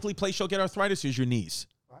likely place you'll get arthritis is your knees.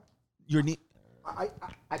 What? Your knee.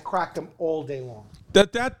 I crack them all day long.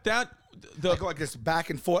 I I go like this back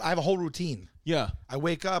and forth. I have a whole routine. Yeah. I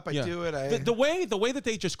wake up, I Yeah. do it. The way that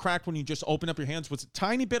they just cracked when you just open up your hands was a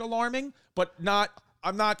tiny bit alarming, but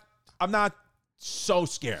I'm not so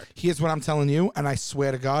scared. Here's what I'm telling you, and I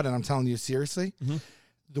swear to God, and I'm telling you seriously. Mm-hmm.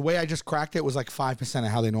 The way I just cracked it was like 5%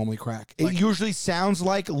 of how they normally crack. It usually sounds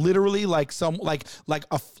like literally like some like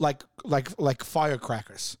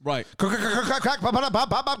firecrackers. Right. Crack.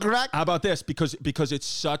 How about this? Because it's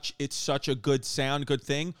such a good sound, good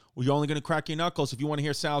thing. Well, you're only going to crack your knuckles. If you want to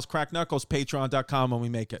hear Sal's crack knuckles, Patreon.com when we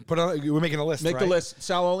make it. We're making a list. Make right? the list.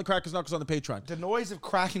 Sal only crack his knuckles on the Patreon. The noise of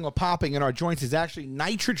cracking or popping in our joints is actually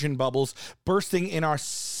nitrogen bubbles bursting in our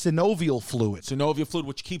synovial fluid. Synovial fluid,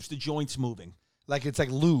 which keeps the joints moving. Like it's like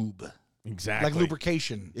lube. Exactly. Like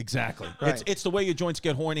lubrication. Exactly. Right. It's the way your joints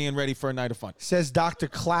get horny and ready for a night of fun. Says Dr.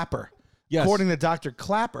 Clapper. Yes. According to Dr.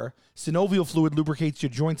 Clapper, synovial fluid lubricates your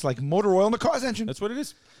joints like motor oil in the car's engine, That's what it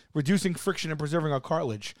is. reducing friction and preserving our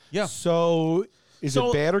cartilage. Yeah. So is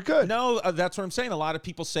it bad or good? No, that's what I'm saying. A lot of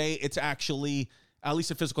people say it's actually, at least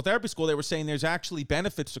at physical therapy school, they were saying there's actually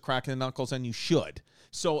benefits to cracking the knuckles, and you should.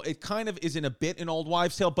 So it kind of is in a bit an old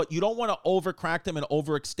wives' tale, but you don't want to over-crack them and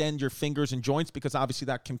overextend your fingers and joints because obviously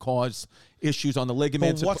that can cause issues on the But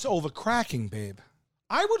ligaments. what's over cracking, babe?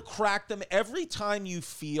 I would crack them every time you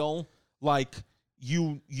feel like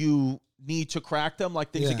you need to crack them,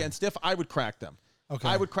 like things Yeah. against stiff. I would crack them. Okay.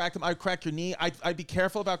 I would crack them. I'd crack your knee. I'd be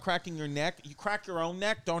careful about cracking your neck. You crack your own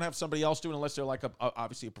neck. Don't have somebody else do it unless they're like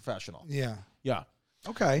obviously a professional. Yeah. Yeah.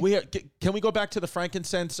 Okay. Can we go back to the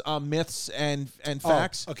frankincense myths and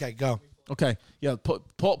facts? Okay, go. Okay. Yeah.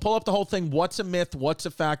 Pull up the whole thing. What's a myth? What's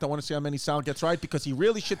a fact? I want to see how many Sal gets right because he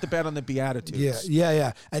really shit the bed on the Beatitudes.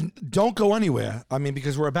 Yeah. And don't go anywhere. I mean,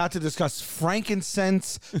 because we're about to discuss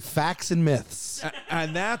frankincense, facts, and myths.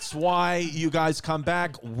 And that's why you guys come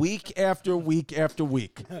back week after week after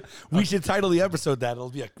week. We should title the episode that. It'll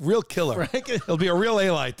be a real killer. It'll be a real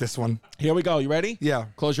A-light, this one. Here we go. You ready? Yeah.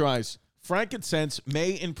 Close your eyes. Frankincense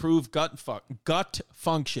may improve gut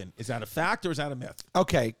function. Is that a fact or is that a myth?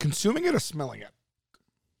 Okay, consuming it or smelling it?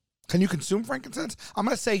 Can you consume frankincense? I'm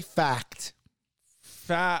going to say fact.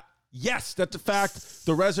 Yes, that's a fact.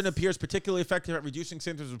 The resin appears particularly effective at reducing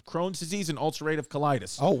symptoms of Crohn's disease and ulcerative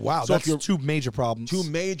colitis. Oh, wow. So if That's you're- two major problems. Two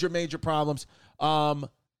major problems.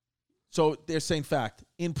 So they're saying fact.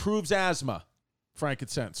 Improves asthma,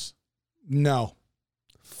 frankincense. No.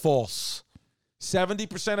 False.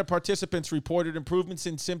 70% of participants reported improvements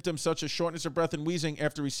in symptoms such as shortness of breath and wheezing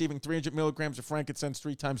after receiving 300 milligrams of frankincense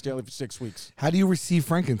 3 times daily for 6 weeks. How do you receive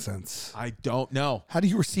frankincense? I don't know. How do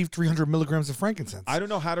you receive 300 milligrams of frankincense? I don't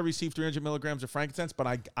know how to receive 300 milligrams of frankincense, but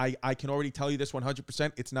I can already tell you this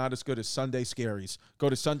 100%. It's not as good as Sunday Scaries. Go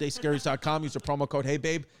to sundayscaries.com. Use the promo code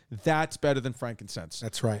HeyBabe. That's better than frankincense.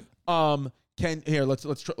 That's right. Let's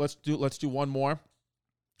do one more.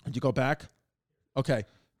 Did you go back? Okay.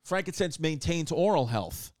 Frankincense maintains oral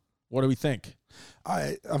health. What do we think?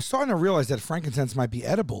 I'm starting to realize that frankincense might be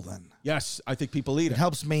edible then. Yes, I think people eat It it.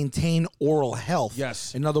 helps maintain oral health.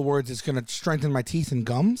 Yes. In other words, it's going to strengthen my teeth and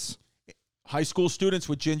gums. High school students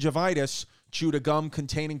with gingivitis chewed a gum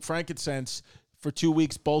containing frankincense. For 2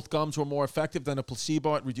 weeks, both gums were more effective than a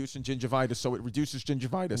placebo at reducing gingivitis. So it reduces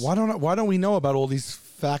gingivitis. Why don't we know about all these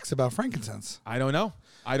facts about frankincense? I don't know.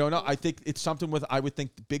 I think it's something with, I would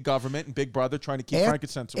think, big government and Big Brother trying to keep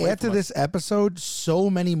frankincense away After from us. this episode,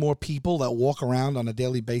 so many more people that walk around on a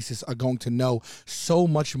daily basis are going to know so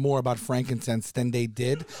much more about frankincense than they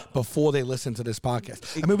did before they listened to this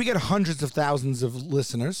podcast. I mean, we get hundreds of thousands of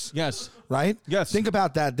listeners. Yes. Right? Yes. Think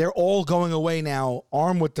about that. They're all going away now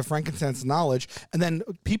armed with the frankincense knowledge, and then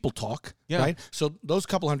people talk, Yeah. right? So those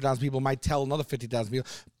couple 100,000 people might tell another 50,000 people.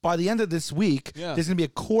 By the end of this week, Yeah. there's going to be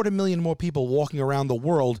 250,000 more people walking around the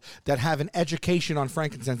world that have an education on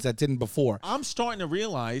frankincense that didn't before. I'm starting to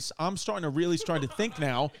really start to think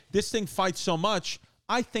now, this thing fights so much,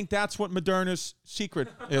 I think that's what Moderna's secret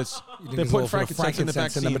is. They're it's putting all for the frankincense in the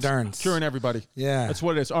frankincense in the vaccines, Moderns. curing everybody. Yeah. That's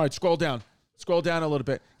what it is. All right, scroll down. Scroll down a little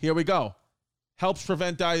bit. Here we go. Helps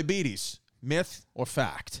prevent diabetes. Myth or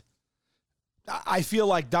fact? I feel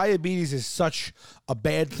like diabetes is such a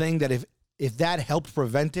bad thing that if that helped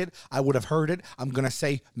prevent it, I would have heard it. I'm going to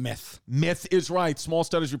say myth. Myth is right. Small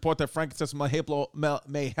studies report that frankincense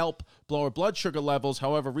may help lower blood sugar levels.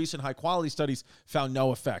 However, recent high-quality studies found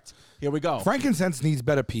no effect. Here we go. Frankincense needs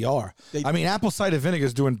better PR. I mean, apple cider vinegar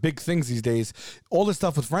is doing big things these days. All this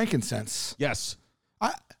stuff with frankincense. Yes.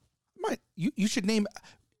 You should name...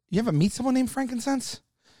 You ever meet someone named frankincense?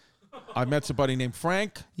 I met somebody named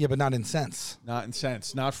Frank. Yeah, but not in sense. Not in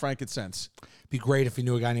sense. Not frankincense. Be great if you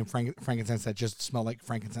knew a guy named Frankincense that just smelled like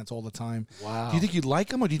frankincense all the time. Wow. Do you think you'd like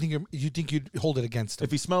him, or do you think you'd hold it against him?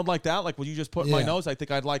 If he smelled like that, like what you just put in my Yeah. nose, I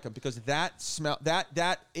think I'd like him because that smell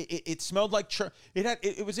it smelled like church.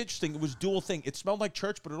 It was interesting. It was dual thing. It smelled like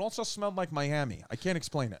church, but it also smelled like Miami. I can't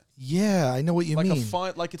explain it. Yeah, I know what you Like mean. a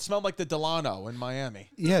fun, like it smelled like the Delano in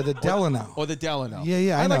Miami Yeah, the Delano. or the Delano.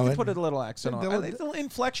 Yeah, I I know like to it. put a little accent on. The A little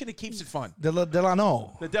inflection. It keeps it fun.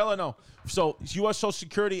 Delano. The Delano. So, U.S. Social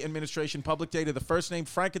Security Administration public data, the first name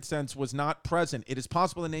frankincense was not present. It is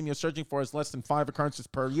possible the name you're searching for has less than 5 occurrences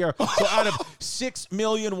per year. So, out of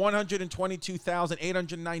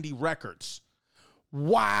 6,122,890 records,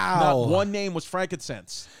 Wow. not one name was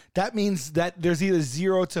frankincense. That means that there's either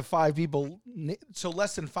 0 to 5 people, so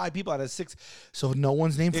less than 5 people out of 6. So no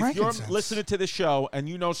one's named If frankincense. you're listening to this show and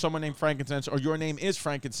you know someone named frankincense or your name is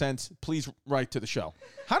frankincense, please write to the show.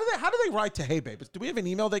 How do they write to Hey Babe? Do we have an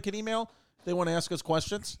email they can email? They want to ask us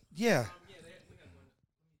questions? Yeah.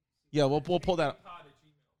 Yeah, we'll pull that up.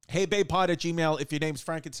 HeyBabePod@gmail. If your name's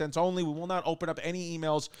frankincense only, we will not open up any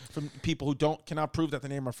emails from people who cannot prove that the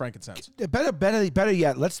name are frankincense. Better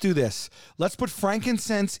yet, let's do this. Let's put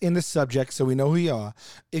frankincense in the subject so we know who you are.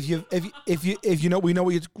 If you know, we know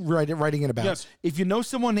what you're writing it about. Yes. If you know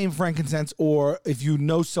someone named frankincense, or if you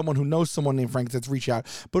know someone who knows someone named frankincense, reach out.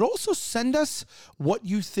 But also send us what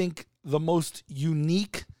you think the most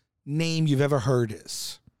unique name you've ever heard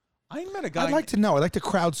is. I met a guy. I'd like to know. I'd like to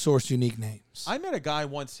crowdsource unique names. I met a guy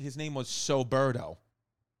once. His name was Soberto.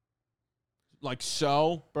 Like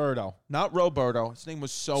Soberto, not Roberto. His name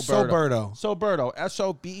was Soberto. Soberto.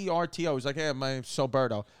 Soberto. He's like, hey, my name's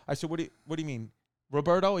Soberto. I said, what do you mean,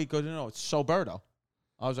 Roberto? He goes, no, it's Soberto.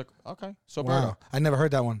 I was like, okay, Soberto. Wow. I never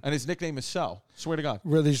heard that one. And his nickname is So. Swear to God.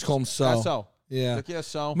 Really just call him So. That's So. Yeah. Like, yeah,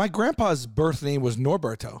 So. My grandpa's birth name was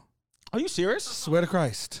Norberto. Are you serious? Swear to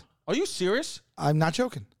Christ. Are you serious? I'm not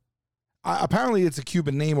joking. Apparently, it's a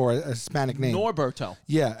Cuban name or a Hispanic name. Norberto.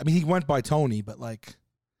 Yeah. I mean, he went by Tony, but like...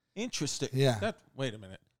 Interesting. Yeah. Wait a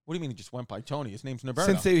minute. What do you mean he just went by Tony? His name's Norberto.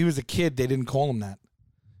 Since he was a kid, they didn't call him that.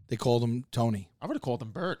 They called him Tony. I would have called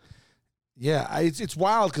him Bert. Yeah. It's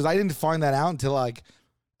wild because I didn't find that out until like,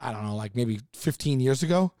 I don't know, like maybe 15 years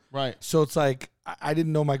ago. Right. So it's like I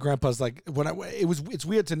didn't know my grandpa's like it's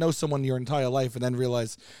weird to know someone your entire life and then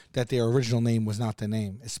realize that their original name was not their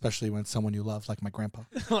name, especially when it's someone you love, like my grandpa.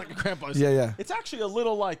 Like a grandpa's. Yeah. It's actually a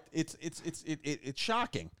little like it's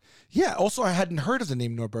shocking. Yeah. Also, I hadn't heard of the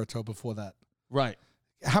name Norberto before that. Right.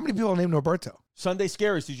 How many people are named Norberto? Sunday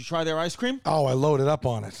Scaries. Did you try their ice cream? Oh, I loaded up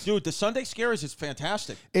on it. Dude, the Sunday Scaries is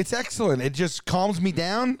fantastic. It's excellent. It just calms me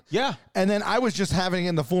down. Yeah. And then I was just having it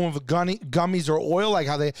in the form of gummies or oil, like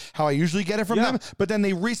how I usually get it from Yeah. them. But then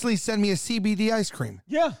they recently sent me a CBD ice cream.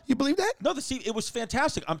 Yeah. You believe that? No, it was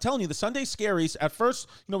fantastic. I'm telling you, the Sunday Scaries, at first,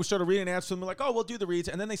 we started reading ads to them. We're like, oh, we'll do the reads.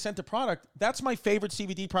 And then they sent a product. That's my favorite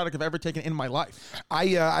CBD product I've ever taken in my life.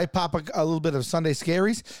 I pop a little bit of Sunday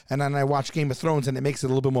Scaries, and then I watch Game of Thrones, and it makes it a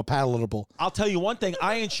little bit more palatable. I'll tell you one thing.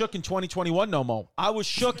 I ain't shook in 2021 no more. I was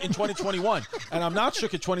shook in 2021, and I'm not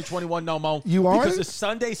shook in 2021 no more. You aren't? Because the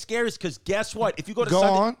Sunday Scaries, because guess what? If you go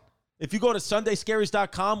to If you go to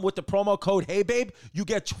SundayScaries.com with the promo code HeyBabe, you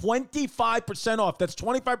get 25% off. That's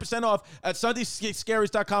 25% off at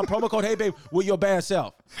SundayScaries.com. Promo code HeyBabe with your bad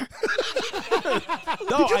self.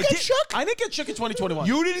 No, Did you get shook? I didn't get shook in 2021.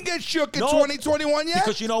 You didn't get shook in No. 2021 yet?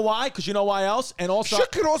 Because you know why? Because you know why else? And also,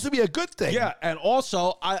 Shook could also be a good thing. yeah, and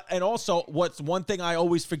also, what's one thing I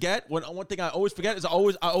always forget? One thing I always forget is I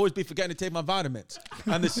always be forgetting to take my vitamins.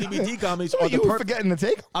 And the CBD gummies are the you were perfect. forgetting to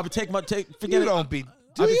take them? I would take my You forget it. don't be.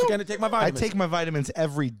 Do I'd be you? forgetting to take my I vitamins. take my vitamins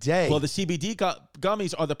every day. Well, the CBD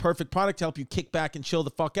gummies are the perfect product to help you kick back and chill the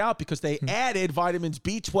fuck out because they added vitamins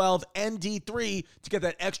B12 and D3 to get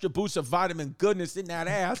that extra boost of vitamin goodness in that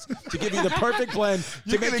ass to give you the perfect blend to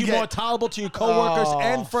You're make gonna you get- more tolerable to your coworkers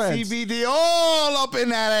and friends. CBD all up in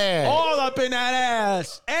that ass. All up in that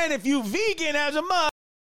ass. And if you vegan as a mug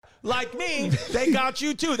like me, they got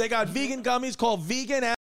you too. They got vegan gummies called Vegan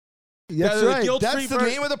Ass. That's the right. guilt-free That's the version.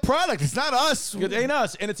 name of the product. It's not us. It ain't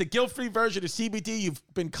us. And it's a guilt-free version of CBD you've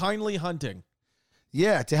been kindly hunting.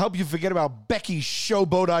 Yeah, to help you forget about Becky's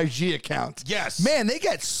Showboat IG account. Yes. Man, they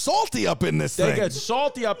get salty up in this They thing. get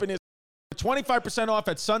salty up in his 25% off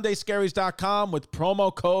at SundayScaries.com with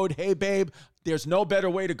promo code HeyBabe. There's no better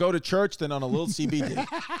way to go to church than on a little CBD.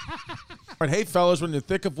 But hey, fellas, we're in the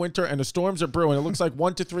thick of winter and the storms are brewing. It looks like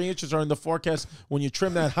 1 to 3 inches are in the forecast when you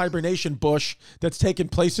trim that hibernation bush that's taking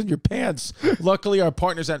place in your pants. Luckily, our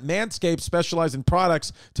partners at Manscaped specialize in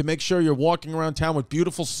products to make sure you're walking around town with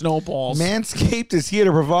beautiful snowballs. Manscaped is here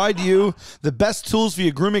to provide you the best tools for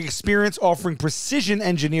your grooming experience, offering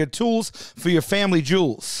precision-engineered tools for your family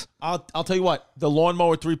jewels. I'll tell you what, the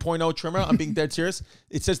Lawnmower 3.0 trimmer, I'm being dead serious.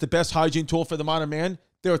 It says the best hygiene tool for the modern man.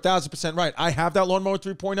 They're 1,000% right. I have that Lawnmower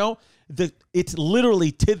 3.0. It's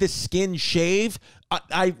literally to the skin shave.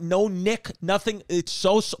 I no nick, nothing. It's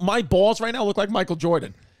so my balls right now look like Michael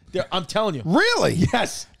Jordan. I'm telling you. Really?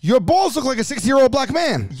 Yes. Your balls look like a 60-year-old black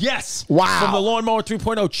man. Yes. Wow. From the Lawnmower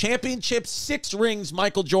 3.0. Championship, 6 rings,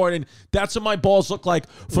 Michael Jordan. That's what my balls look like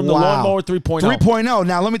from the Lawnmower 3.0. 3.0.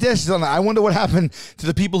 Now, let me tell you something. I wonder what happened to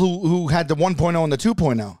the people who had the 1.0 and the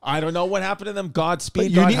 2.0. I don't know what happened to them.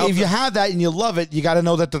 Godspeed. If you have that and you love it, you got to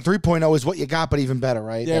know that the 3.0 is what you got, but even better,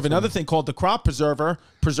 right? They have another thing called the Crop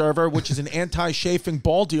Preserver, which is an anti-chafing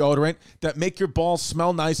ball deodorant that make your balls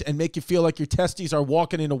smell nice and make you feel like your testes are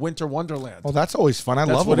walking in a winter wonderland. Well, that's always fun. I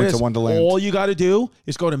love a winter wonderland. All you got to do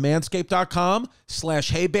is go to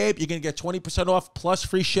manscaped.com/heybabe. You're going to get 20% off plus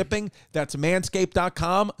free shipping. That's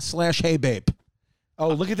manscaped.com/heybabe. Oh,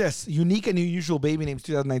 look at this. Unique and unusual baby names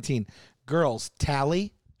 2019. Girls,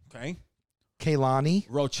 Tally. Okay. Kaylani.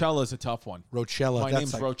 Rochella's a tough one. Rochella. My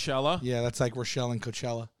name's like, Rochella. Yeah, that's like Rochelle and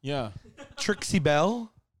Coachella. Yeah. Trixie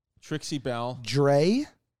Bell. Trixie Bell. Dre.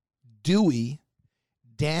 Dewey.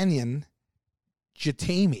 Danyon.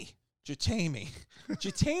 Jatami. Jatami,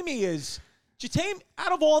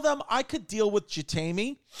 out of all of them, I could deal with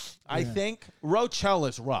Jatami. I think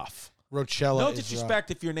Rochella's rough. Rochella. No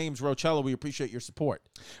disrespect if your name's Rochella. We appreciate your support.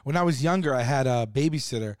 When I was younger, I had a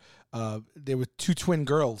babysitter. There were 2 twin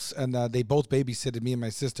girls, and they both babysitted me and my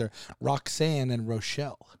sister, Roxanne and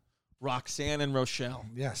Rochelle. Roxanne and Rochelle.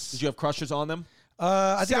 Yes. Did you have crushes on them?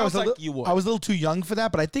 I think you would. I was a little too young for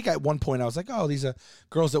that, but I think at one point I was like, oh, these are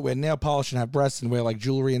girls that wear nail polish and have breasts and wear like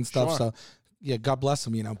jewelry and stuff. Sure. So, yeah, God bless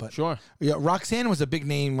them, But sure. Yeah, Roxanne was a big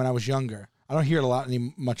name when I was younger. I don't hear it a lot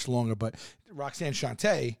much longer, but Roxanne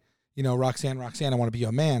Shante, Roxanne, I want to be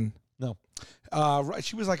your man. No.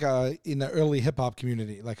 She was like in the early hip hop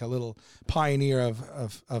community, like a little pioneer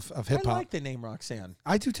of hip hop. I like the name Roxanne.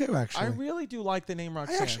 I do too, actually. I really do like the name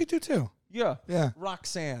Roxanne. I actually do too. Yeah. Yeah.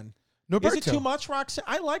 Roxanne. Norberto. Is it too much, Roxanne?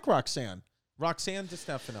 I like Roxanne. Roxanne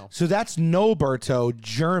DiStefano. So that's Noberto,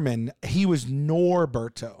 German. He was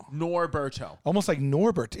Norberto. Almost like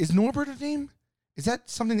Norbert. Is Norbert a name? Is that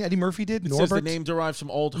something that Eddie Murphy did? It Norbert? says the name derives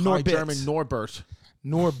from old High Norbit. German Norbert.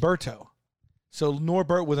 Norberto. So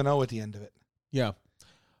Norbert with an O at the end of it. Yeah.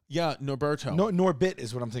 Yeah, Norberto. Norbit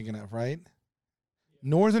is what I'm thinking of, right?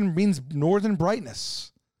 Northern means northern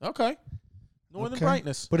brightness. Okay. Northern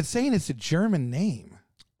brightness. But it's saying it's a German name.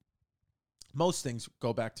 Most things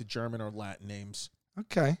go back to German or Latin names.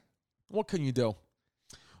 Okay. What can you do?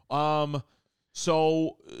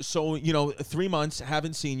 So 3 months,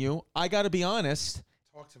 haven't seen you. I got to be honest.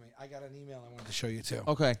 Talk to me. I got an email I wanted to show you too.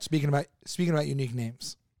 Okay. Speaking about unique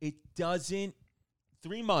names. It doesn't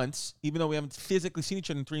 3 months, even though we haven't physically seen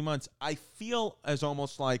each other in 3 months, I feel as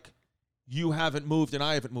almost like you haven't moved and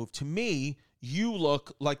I haven't moved. To me, you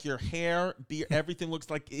look like your hair, beard, everything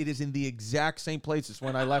looks like it is in the exact same place as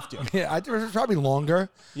when I left you. Yeah, it was probably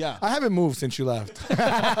longer. Yeah. I haven't moved since you left. I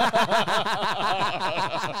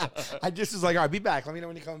just was like, all right, be back. Let me know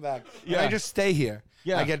when you're coming back. Yeah. And I just stay here.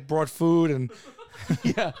 Yeah. I get brought food and...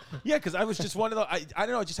 Yeah, because I was just one of the. I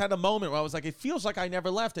don't know. I just had a moment where I was like, it feels like I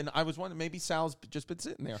never left, and I was wondering maybe Sal's just been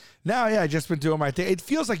sitting there. No, yeah, I just been doing my thing. It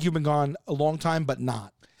feels like you've been gone a long time, but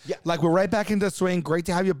not. Yeah, like we're right back into the swing. Great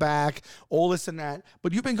to have you back. All this and that,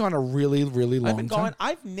 but you've been gone a really, really long time. I've been gone.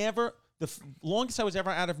 I've never. The longest I was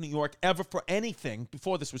ever out of New York ever for anything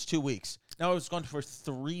before this was 2 weeks. Now I was gone for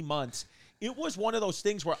 3 months. It was one of those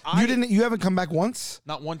things where You haven't come back once?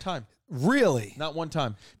 Not one time. Really? Not one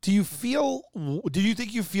time. Do you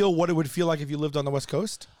think you feel what it would feel like if you lived on the West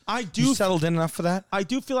Coast? I do. You settled in enough for that? I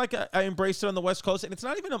do feel like I embraced it on the West Coast, and it's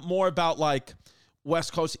not even more about like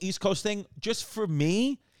West Coast, East Coast thing. Just for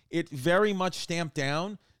me, it very much stamped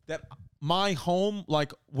down that my home,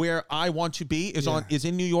 like where I want to be, is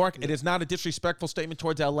in New York. Yeah. It is not a disrespectful statement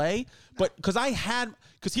towards LA, but because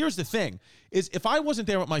here's the thing: is if I wasn't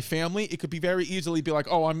there with my family, it could be very easily be like,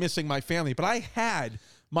 oh, I'm missing my family. But I had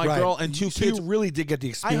my girl and 2 kids. You really did get the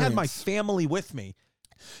experience. I had my family with me.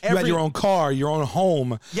 You had your own car, your own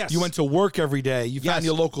home. Yes. You went to work every day. You found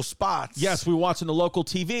your local spots. Yes, we were watching the local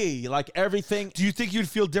TV, like everything. Do you think you'd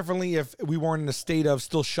feel differently if we weren't in a state of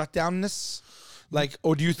still shutdownness? Like,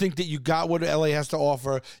 or do you think that you got what LA has to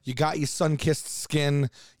offer? You got your sun-kissed skin.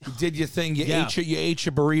 You did your thing. You Yeah. ate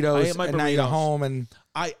your burritos, I ate my and now you're burritos. home. And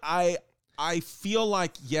I feel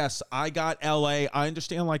like, yes, I got LA. I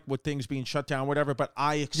understand like with things being shut down, whatever, but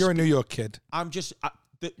you're a New York kid. I'm just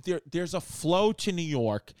there's a flow to New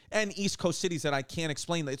York and East Coast cities that I can't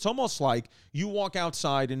explain. It's almost like you walk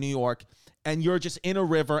outside in New York and you're just in a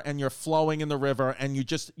river and you're flowing in the river and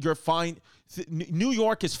you're fine. New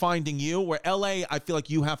York is finding you, where LA, I feel like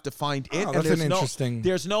you have to find it. Oh, and that's interesting.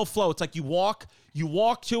 There's no flow. It's like you walk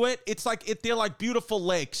to it. It's like they're like beautiful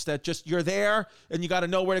lakes that just you're there and you got to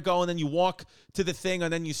know where to go, and then you walk to the thing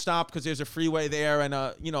and then you stop because there's a freeway there, and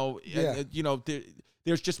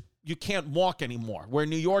there's just, you can't walk anymore. Where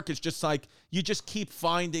New York is just like you just keep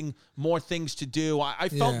finding more things to do. I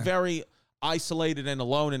felt very isolated and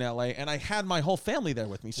alone in LA, and I had my whole family there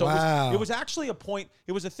with me. So Wow. it was actually a point.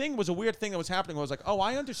 It was a weird thing that was happening. I was like, oh,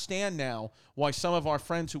 I understand now why some of our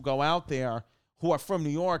friends who go out there who are from New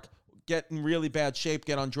York get in really bad shape,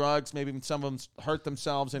 get on drugs, maybe even some of them hurt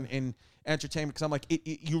themselves in entertainment. Because I'm like,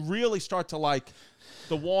 you really start to like,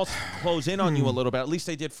 the walls close in on you a little bit. At least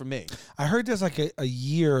they did for me. I heard there's like a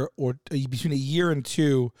year or between a year and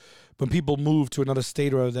two when people move to another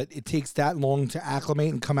state, or that it takes that long to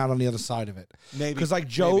acclimate and come out on the other side of it. Maybe. Because like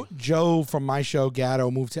Joe from my show, Gatto,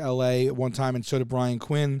 moved to LA at one time, and so did Brian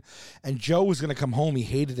Quinn. And Joe was going to come home. He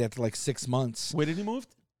hated it after like 6 months. Where did he move?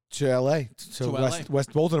 To LA. To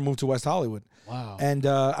West. Both of them moved to West Hollywood. Wow. And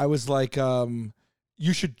I was like, you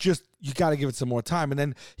got to give it some more time. And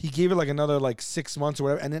then he gave it like another like 6 months or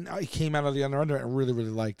whatever. And then he came out of the under and really, really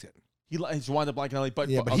liked it. He's wound up liking LA, but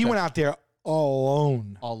He okay. went out there all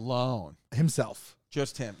alone. himself.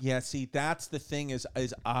 Just him. Yeah, see, that's the thing is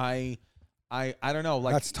I don't know,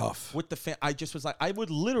 like That's tough. with the I just was like, I would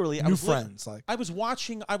literally New friends, like I was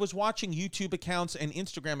watching YouTube accounts and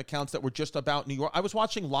Instagram accounts that were just about New York. I was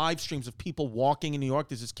watching live streams of people walking in New York.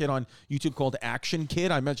 There's this kid on YouTube called Action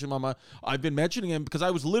Kid. I've been mentioning him because I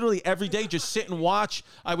was literally every day just sit and watch.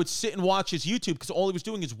 I would sit and watch his YouTube because all he was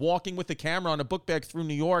doing is walking with the camera on a book bag through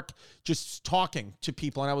New York, just talking to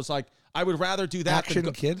people. And I was like, I would rather do that Action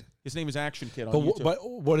than Kid. His name is Action Kid on But YouTube. but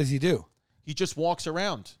what does he do? He just walks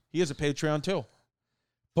around. He has a Patreon too.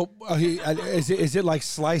 But is it like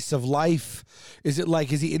slice of life? Is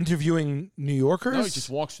he interviewing New Yorkers? No, he just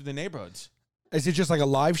walks through the neighborhoods. Is it just like a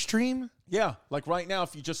live stream? Yeah, like right now,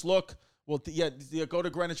 if you just look, go to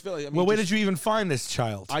Greenwich Village. I mean, Well, where did you even find this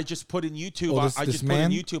child? I just put in YouTube. Oh, I this just man?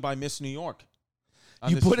 put in YouTube. I miss New York.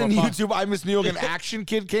 You This put is in for fun. YouTube, I Miss New York, and Action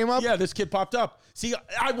Kid came up? Yeah, this kid popped up. See,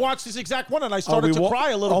 I watched this exact one and I started to cry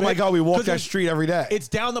a little bit. Oh my God, we walk 'cause that street every day. It's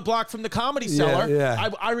down the block from the Comedy Cellar. yeah.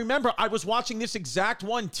 I remember I was watching this exact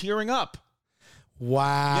one, tearing up.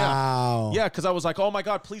 Wow. Yeah, because I was like, oh my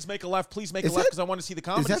God, please make a left, please make a left, because I want to see the Is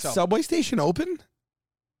Comedy that Cellar. subway station open?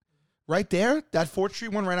 Right there? That 4th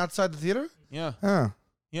Street one right outside the theater? Yeah. Huh.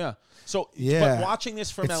 Yeah. So, Yeah. but watching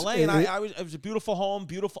this from LA, and it was a beautiful home,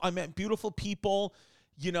 I met beautiful people,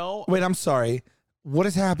 you know. Wait, I'm sorry. What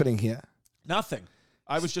is happening here? Nothing.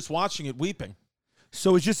 I was just watching it, weeping.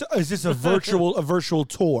 So is this a virtual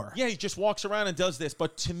tour? Yeah, he just walks around and does this.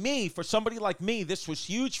 But to me, for somebody like me, this was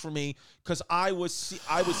huge for me because I was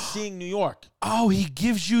seeing New York. Oh, he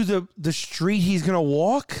gives you the street he's gonna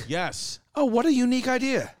walk? Yes. Oh, what a unique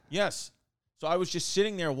idea. Yes. So I was just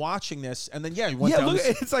sitting there watching this, and then he went Yeah, down. look,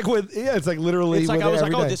 it's like literally. It's like we're I was there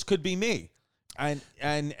like, every oh, day. this could be me, and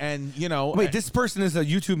you know. Wait, this person is a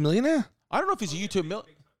YouTube millionaire? I don't know if he's a YouTube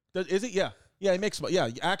Is it? Yeah. Yeah, he makes. Yeah,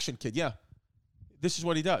 Action Kid. Yeah. This is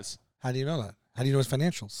what he does. How do you know that? How do you know his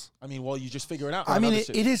financials? I mean, well, you just figure it out. I right? mean,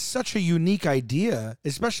 Obviously. it is such a unique idea,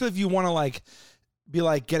 especially if you want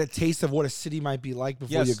to get a taste of what a city might be like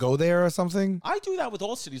before you go there or something. I do that with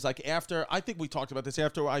all cities. Like I think we talked about this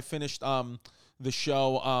after I finished the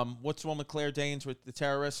show. What's the one with Claire Danes with the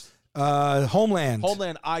terrorists? Homeland.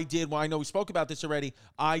 Homeland. I did. Well, I know we spoke about this already.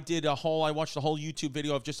 I watched a whole YouTube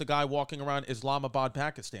video of just a guy walking around Islamabad,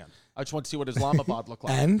 Pakistan. I just wanted to see what Islamabad looked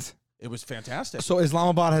like. And it was fantastic. so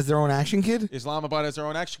Islamabad has their own Action Kid? Islamabad has their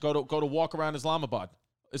own action. Go to walk around Islamabad,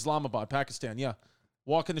 Pakistan. Yeah,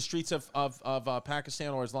 walk in the streets of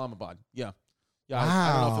Pakistan or Islamabad. Yeah, yeah.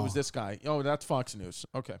 I don't know if it was this guy. Oh, that's Fox News.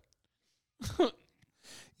 Okay.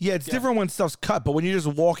 Yeah, it's different when stuff's cut, but when you're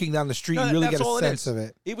just walking down the street, you really that's get a all sense is. of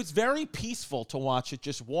it. It was very peaceful to watch it.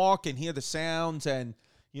 Just walk and hear the sounds, and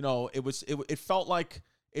you know, it felt like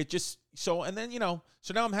it just so. And then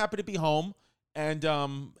so now I'm happy to be home. And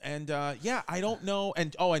yeah, I don't know.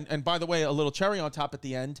 And by the way, a little cherry on top at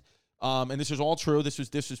the end. And this is all true. This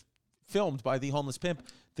was filmed by the Homeless Pimp.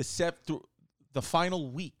 The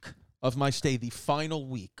final week of my stay,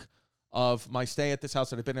 at this house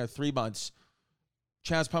that I've been there 3 months,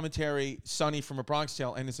 Chaz Palminteri, Sonny from A Bronx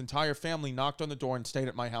Tale, and his entire family knocked on the door and stayed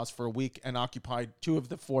at my house for a week and occupied 2 of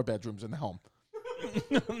the 4 bedrooms in the home.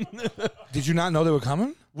 Did you not know they were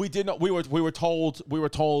coming? We did not. We were told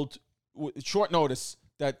short notice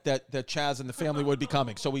that Chaz and the family would be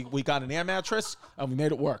coming. So we got an air mattress and we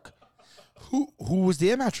made it work. Who was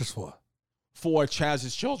the air mattress for? For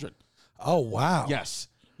Chaz's children. Oh, wow. Yes.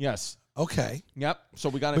 Okay. Yep. So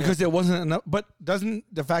we got an Because there wasn't enough. But doesn't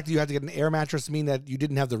the fact that you had to get an air mattress mean that you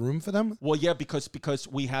didn't have the room for them? Well, yeah, because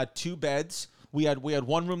we had 2 beds. We had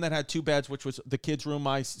one room that had 2 beds, which was the kids' room,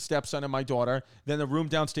 my stepson and my daughter. Then the room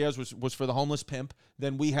downstairs was for the homeless pimp.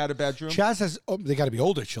 Then we had a bedroom. Chaz has. Oh, they got to be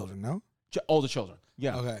older children, no? Older children.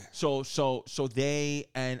 Yeah. Okay. So they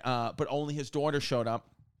and but only his daughter showed up,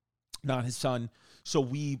 not his son. So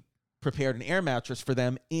we prepared an air mattress for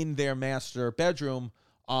them in their master bedroom.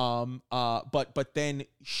 But then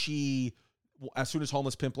she, as soon as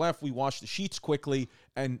homeless pimp left, we washed the sheets quickly,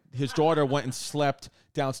 and his daughter went and slept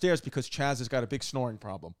downstairs because Chaz has got a big snoring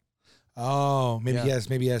problem. Oh, maybe Yeah. he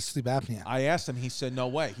has sleep apnea. I asked him. He said, "No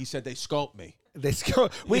way." He said they scoped me.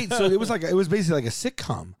 Wait, so it was basically like a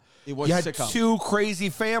sitcom. It was You a had sitcom. 2 crazy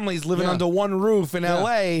families living Yeah. under one roof in Yeah.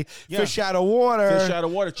 L.A. Yeah. Fish out of water. Fish out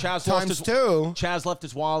of water. Chaz Times 2. Chaz left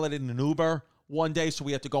his wallet in an Uber one day, so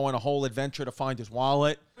we had to go on a whole adventure to find his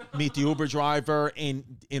wallet. Meet the Uber driver in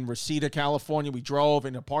Reseda, California. We drove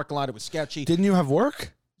in a parking lot. It was sketchy. Didn't you have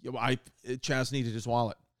work? Chaz needed his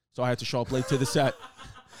wallet, so I had to show up late to the set.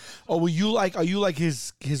 Oh, are you like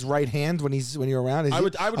his right hand when you're around? I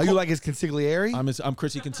would are call- you like his consigliere? I'm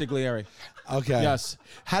Chrissy Consigliere. Okay. Yes.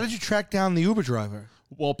 How did you track down the Uber driver?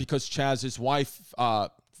 Well, because Chaz's wife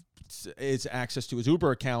is access to his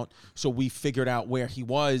Uber account, so we figured out where he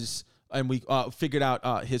was, and we figured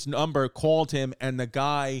out his number, called him, and the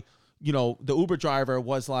guy, the Uber driver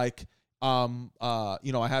was like, I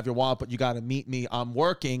have your wallet, but you got to meet me. I'm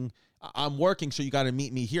working, so you got to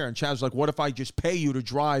meet me here. And Chaz was like, what if I just pay you to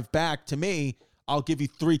drive back to me? I'll give you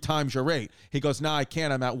 3 times your rate. He goes, nah, I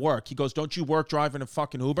can't. I'm at work. He goes, don't you work driving a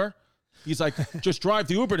fucking Uber? He's like, just drive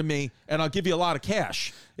the Uber to me, and I'll give you a lot of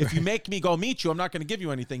cash. If you make me go meet you, I'm not going to give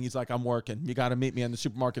you anything. He's like, I'm working. You got to meet me in the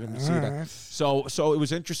supermarket in Reseda. Right. So it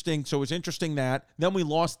was interesting. So it was interesting that. Then we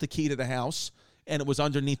lost the key to the house, and it was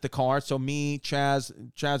underneath the car. So me,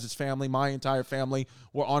 Chaz's family, my entire family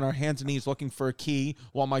were on our hands and knees looking for a key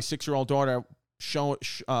while my 6-year-old daughter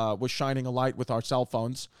was shining a light with our cell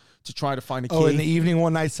phones to try to find a key. Oh, in the evening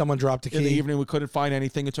one night, someone dropped a key. In the evening, we couldn't find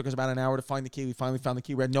anything. It took us about an hour to find the key. We finally found the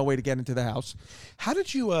key. We had no way to get into the house. How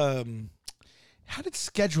did you? How did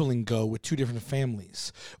scheduling go with 2 different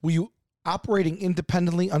families? Were you operating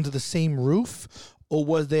independently under the same roof, or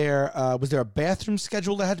was there a bathroom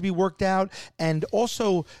schedule that had to be worked out? And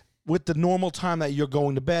also, with the normal time that you're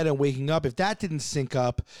going to bed and waking up, if that didn't sync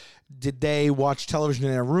up, did they watch television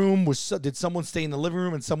in their room? Did someone stay in the living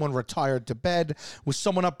room and someone retired to bed? Was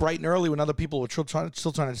someone up bright and early when other people were still trying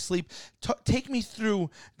to sleep? Take me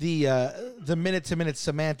through the minute-to-minute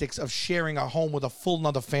semantics of sharing a home with a full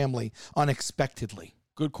another family unexpectedly.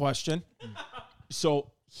 Good question.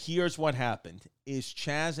 So here's what happened: is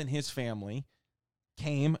Chaz and his family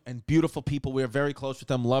came, and beautiful people. We are very close with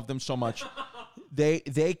them. Love them so much. They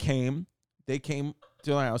came to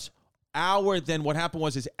the house. What happened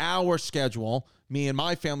was our schedule, me and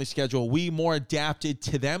my family schedule, we more adapted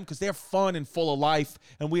to them because they're fun and full of life,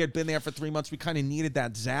 and we had been there for 3 months. We kind of needed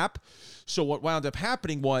that zap. So what wound up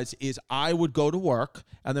happening is I would go to work,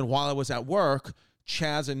 and then while I was at work,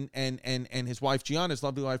 Chaz and his wife Gianna, his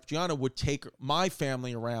lovely wife Gianna, would take my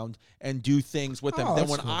family around and do things with them. Oh, Then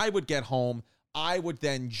that's when cool. I would get home, I would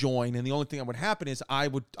then join, and the only thing that would happen is I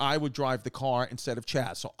would drive the car instead of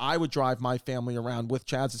Chaz. So I would drive my family around with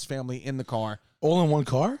Chaz's family in the car. All in one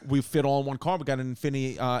car? We fit all in one car. We got an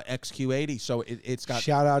Infiniti XQ80, so it's got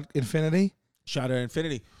Shout out Infinity. shout out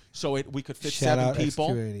Infinity. So we could fit Shout 7 out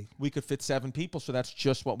people. XQ80. We could fit 7 people, so that's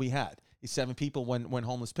just what we had. 7 people when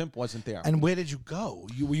Homeless Pimp wasn't there. And where did you go?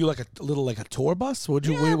 Were you like a tour bus? Where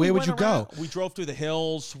Yeah, we would you went go? around. We drove through the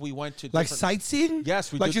hills. We went to Like different- sightseeing?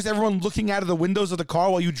 Yes, we like did- just everyone looking out of the windows of the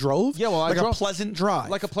car while you drove? Yeah, well, I like a drove- pleasant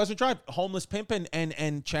drive. Like a pleasant drive. Homeless Pimp and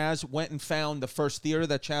Chaz went and found the first theater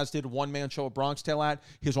that Chaz did a one-man show of Bronx Tale at,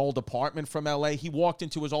 his old apartment from L.A. He walked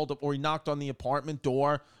into his he knocked on the apartment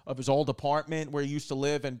door of his old apartment where he used to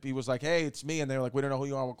live, and he was like, hey, it's me. And they were like, we don't know who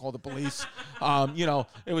you are. We'll call the police.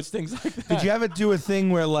 It was things like that. Did you ever do a thing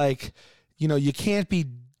where, like, you can't be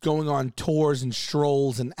going on tours and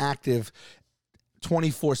strolls and active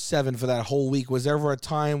 24/7 for that whole week? Was there ever a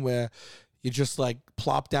time where you just like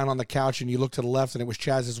plop down on the couch and you look to the left and it was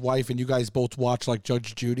Chaz's wife and you guys both watch like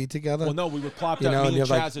Judge Judy together. Well, no, we would plop You down. know, Me and and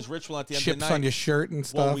you have, like, Chaz's ritual at the end of chips the night. on your shirt and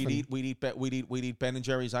stuff. Well, we'd eat Ben and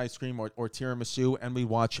Jerry's ice cream or tiramisu, and we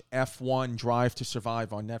watch F1 Drive to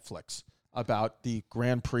Survive on Netflix about the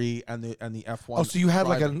Grand Prix and the F1. Oh, so you had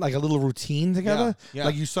driving. like a little routine together? Yeah.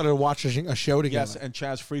 Like you started watching a show together? Yes, and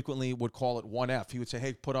Chaz frequently would call it 1F. He would say,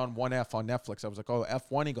 "Hey, put on 1F on Netflix." I was like, "Oh,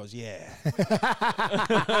 F1." He goes, "Yeah."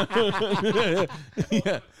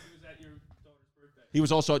 Yeah. He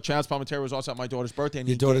was also at Chaz Palminteri was also at my daughter's birthday. And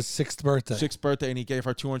Your daughter's 6th birthday. 6th birthday, and he gave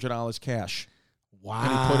her $200 cash. Wow.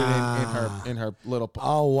 And he put it in her little.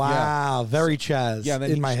 Oh, wow. Very Chaz Yeah, and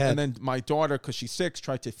then in my head. And then my daughter, because she's 6,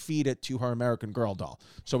 tried to feed it to her American Girl doll.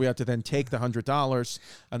 So we had to then take the $100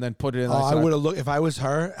 and then put it in. I would have looked, if I was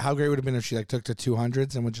her, how great would have been if she like took the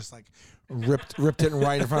 200s and would just like ripped it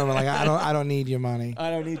right in front of her. Like, I don't need your money.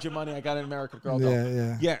 I don't need your money. I got an American Girl doll.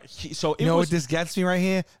 Yeah. Yeah. So it You know was. what this gets me right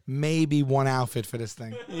here? Maybe one outfit for this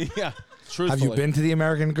thing. Yeah. Truthfully. Have you been to the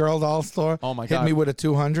American Girl doll store? Oh, my Hit God. me with a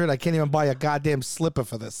 200. I can't even buy a goddamn slipper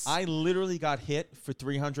for this. I literally got hit for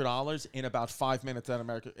 $300 in about 5 minutes at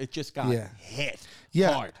America. It just got hit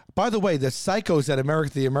hard. By the way, the psychos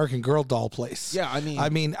at the American Girl doll place. Yeah, I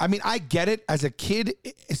mean, I get it. As a kid,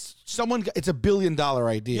 it's a $1 billion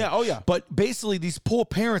idea. Yeah, oh, yeah. But basically, these poor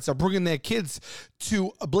parents are bringing their kids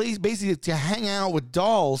to basically to hang out with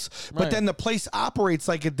dolls. But Right. then the place operates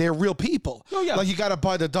like they're real people. Oh, yeah. Like you got to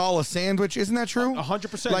buy the doll a sandwich. Isn't that true?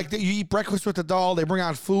 100%. Like you eat breakfast with the doll. They bring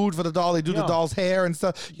out food for the doll. They do the Yeah. doll's hair and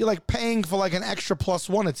stuff. You're like paying for like an extra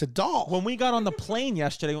 +1. It's a doll. when we got on the plane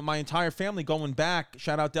yesterday with my entire family going back,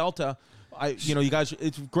 shout out Delta. You guys,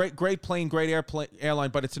 it's great plane, great airline,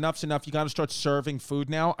 but it's enough's enough. You got to start serving food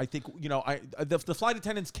now. I think, the flight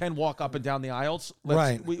attendants can walk up and down the aisles.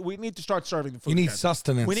 Right. We need to start serving the food. You need again.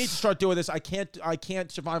 sustenance. We need to start doing this. I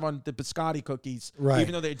can't survive on the biscotti cookies, Right.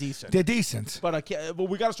 even though they're decent. They're decent. But I can't. But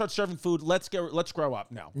we got to start serving food. Let's grow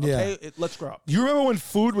up now. Yeah. Okay, let's grow up. You remember when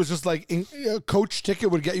food was just like a coach ticket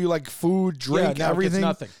would get you like food, drink, now it gets everything?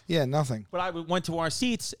 nothing. Yeah, nothing. But I went to our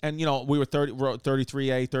seats, and we were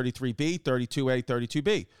 33A, 33B, 32A,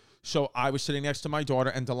 32B. So I was sitting next to my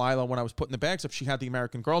daughter, and Delilah, when I was putting the bags up, she had the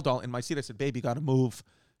American Girl doll in my seat. I said, "Baby, you got to move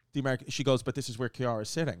the American." She goes, "But this is where Kiara's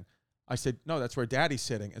sitting." I said, "No, that's where Daddy's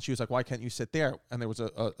sitting." And she was like, "Why can't you sit there?" And there was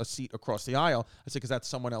a seat across the aisle. I said, "Because that's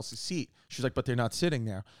someone else's seat." She's like, "But they're not sitting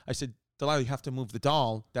there." I said, "Delilah, you have to move the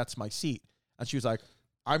doll. That's my seat." And she was like,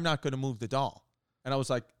 "I'm not going to move the doll." And I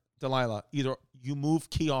was like, "Delilah, either you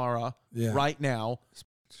move Kiara right now,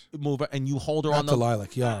 move her, and you hold her Not on the Delilah,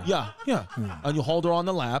 Kiara. yeah, and you hold her on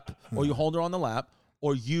the lap, or you hold her on the lap,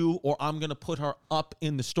 or I'm gonna put her up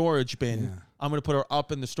in the storage bin. Yeah. I'm gonna put her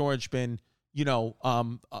up in the storage bin,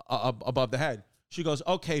 above the head." She goes,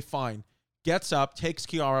 "Okay, fine." Gets up, takes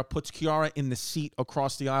Kiara, puts Kiara in the seat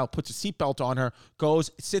across the aisle, puts a seatbelt on her, goes,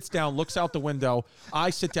 sits down, looks out the window. I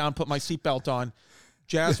sit down, put my seatbelt on.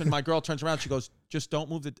 Jasmine, my girl, turns around. She goes, "Just don't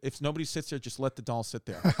move the. If nobody sits there, just let the doll sit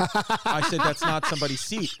there." I said, "That's not somebody's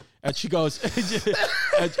seat." And she goes,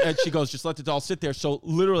 and she goes, "Just let the doll sit there." So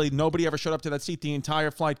literally, nobody ever showed up to that seat the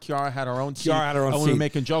entire flight. Kiara had her own seat. Kiara had her own and we were seat.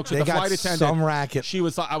 making jokes They with the got flight attendant. some racket. She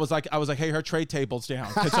was. I was like, "Hey, her tray table's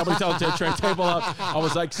down." Could somebody tell her to tray table up? I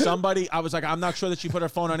was like, "I'm not sure that she put her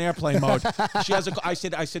phone on airplane mode." She has a. I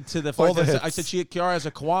said to the flight attendant, I said, Kiara has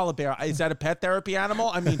a koala bear. Is that a pet therapy animal?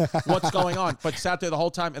 I mean, what's going on? But sat there the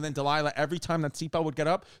whole time, and then Delilah, every time that seatbelt would get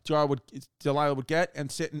up, Delilah would get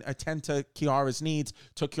and sit and attend to Kiara's needs.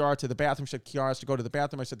 Took Kiara to the bathroom. She said, "Kiara has to go to the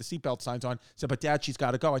bathroom." I said, "The seatbelt sign's on." She said, "But Dad, she's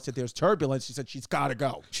got to go." I said, "There's turbulence." She said, "She's got to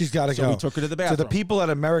go." She's got to So go. we took her to the To bathroom. the people at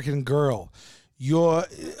American Girl,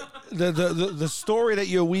 the story that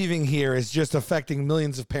you're weaving here is just affecting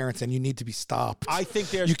millions of parents, and you need to be stopped. I think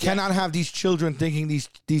there's you cannot have these children thinking these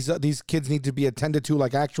kids need to be attended to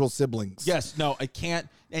like actual siblings. Yes, no, I can't.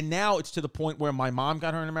 And now it's to the point where my mom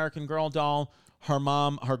got her an American Girl doll.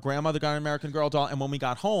 Her grandmother got an American Girl doll, and when we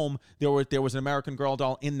got home, there was an American Girl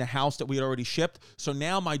doll in the house that we had already shipped. So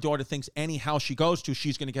now my daughter thinks any house she goes to,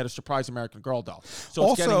 she's going to get a surprise American Girl doll. So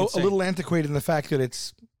it's getting Also, a insane. little antiquated in the fact that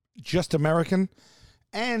it's just American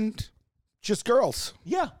and just girls.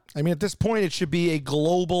 Yeah, I mean, at this point, it should be a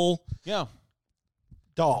global yeah.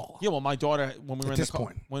 doll. Yeah, well, my daughter, when we were At in this the car,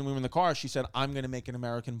 point. when we were in the car, she said, "I'm going to make an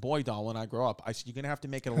American boy doll when I grow up." I said, "You're going to have to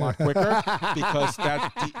make it a lot quicker because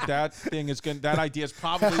that thing is going. That idea is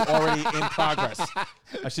probably already in progress."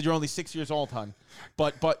 I said, "You're only 6 years old, hon."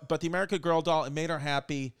 But the American Girl doll, it made her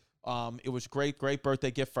happy. It was great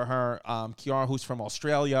birthday gift for her. Kiara, who's from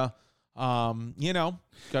Australia,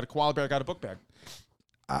 got a koala bear, got a book bag.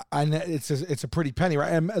 it's a pretty penny,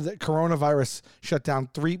 right? And the coronavirus shut down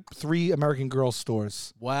three American Girl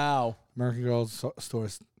stores. Wow. American Girl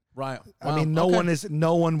stores. Right. I mean, no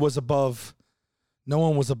one was above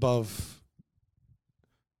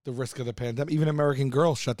the risk of the pandemic. Even American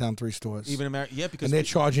Girl shut down 3 stores. Because and they're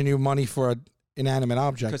charging you money for an inanimate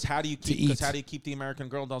object. Because how do you keep the American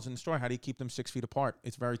Girl dolls in the store? How do you keep them 6 feet apart?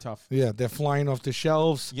 It's very tough. Yeah, they're flying off the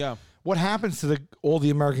shelves. Yeah. What happens to all the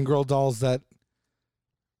American Girl dolls that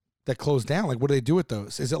close down? Like, what do they do with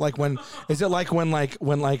those? Is it like when the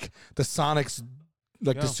Sonics,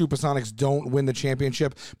 like the Supersonics, don't win the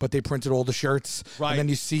championship, but they printed all the shirts, right? And then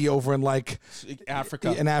you see over in like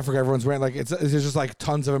Africa, everyone's wearing like it's just like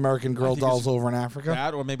tons of American Girl dolls over in Africa.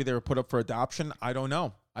 That, or maybe they were put up for adoption. I don't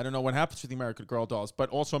know. I don't know what happens to the American Girl dolls, but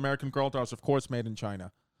also American Girl dolls, of course, made in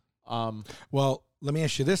China. Well, let me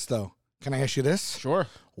ask you this though. Can I ask you this? Sure.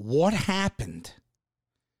 What happened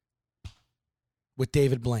with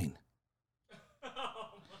David Blaine?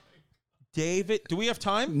 David, do we have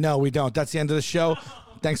time? No, we don't. That's the end of the show.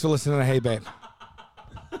 Thanks for listening to Hey Babe.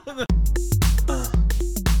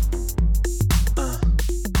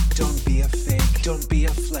 Don't be a fake, don't be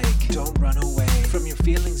a flake, don't run away from your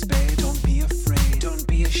feelings, babe. Don't be afraid, don't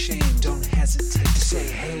be ashamed, don't hesitate to say,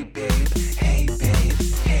 hey babe, hey babe,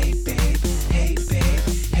 hey babe, hey babe,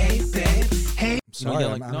 hey babe, hey. Sorry,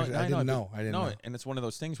 I didn't know. And it's one of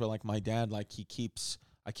those things where like my dad, like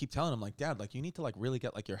I keep telling him, like, Dad, like, you need to, like, really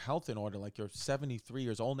get, like, your health in order. Like, you're 73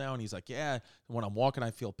 years old now. And he's like, yeah, when I'm walking,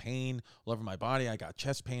 I feel pain all over my body. I got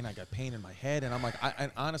chest pain. I got pain in my head. And I'm like,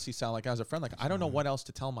 I honestly, Sal, like, as a friend, like, I don't know what else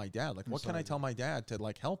to tell my dad. Like, what can I tell my dad to,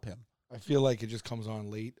 like, help him? I feel like it just comes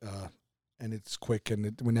on late and it's quick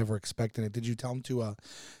and we're never expecting it. Did you tell him to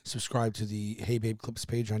subscribe to the Hey Babe Clips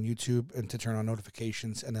page on YouTube and to turn on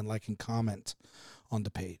notifications and then like and comment on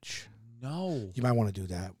the page? No. You might want to do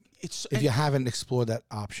that. If you haven't explored that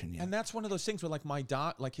option yet. And that's one of those things where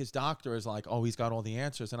like his doctor is like, oh, he's got all the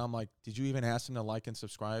answers. And I'm like, did you even ask him to like and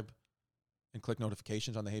subscribe and click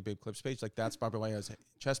notifications on the Hey Babe Clips page? Like, that's probably why he has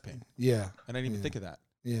chest pain. Yeah. And I didn't even think of that.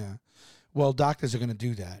 Yeah. Well, doctors are going to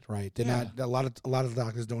do that, right? They're not. A lot of the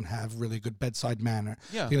doctors don't have really good bedside manner.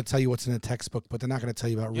 Yeah. They're going to tell you what's in a textbook, but they're not going to tell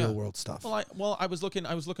you about real world stuff. Well, I was looking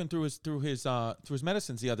through his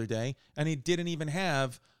medicines the other day, and he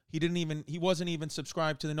wasn't even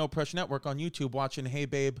subscribed to the No Pressure Network on YouTube, watching Hey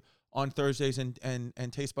Babe on Thursdays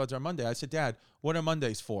and Taste Buds on Monday. I said, Dad, what are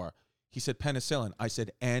Mondays for? He said, penicillin. I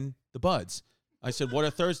said, and the buds. I said, what are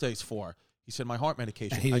Thursdays for? He said, my heart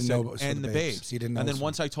medication. And he didn't know it was and for the babes. babes. He didn't know. And then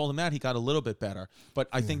once I told him that, he got a little bit better. But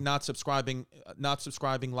I think not subscribing,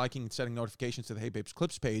 liking, and setting notifications to the Hey Babes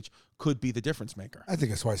Clips page could be the difference maker. I think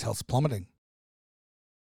that's why his health's plummeting.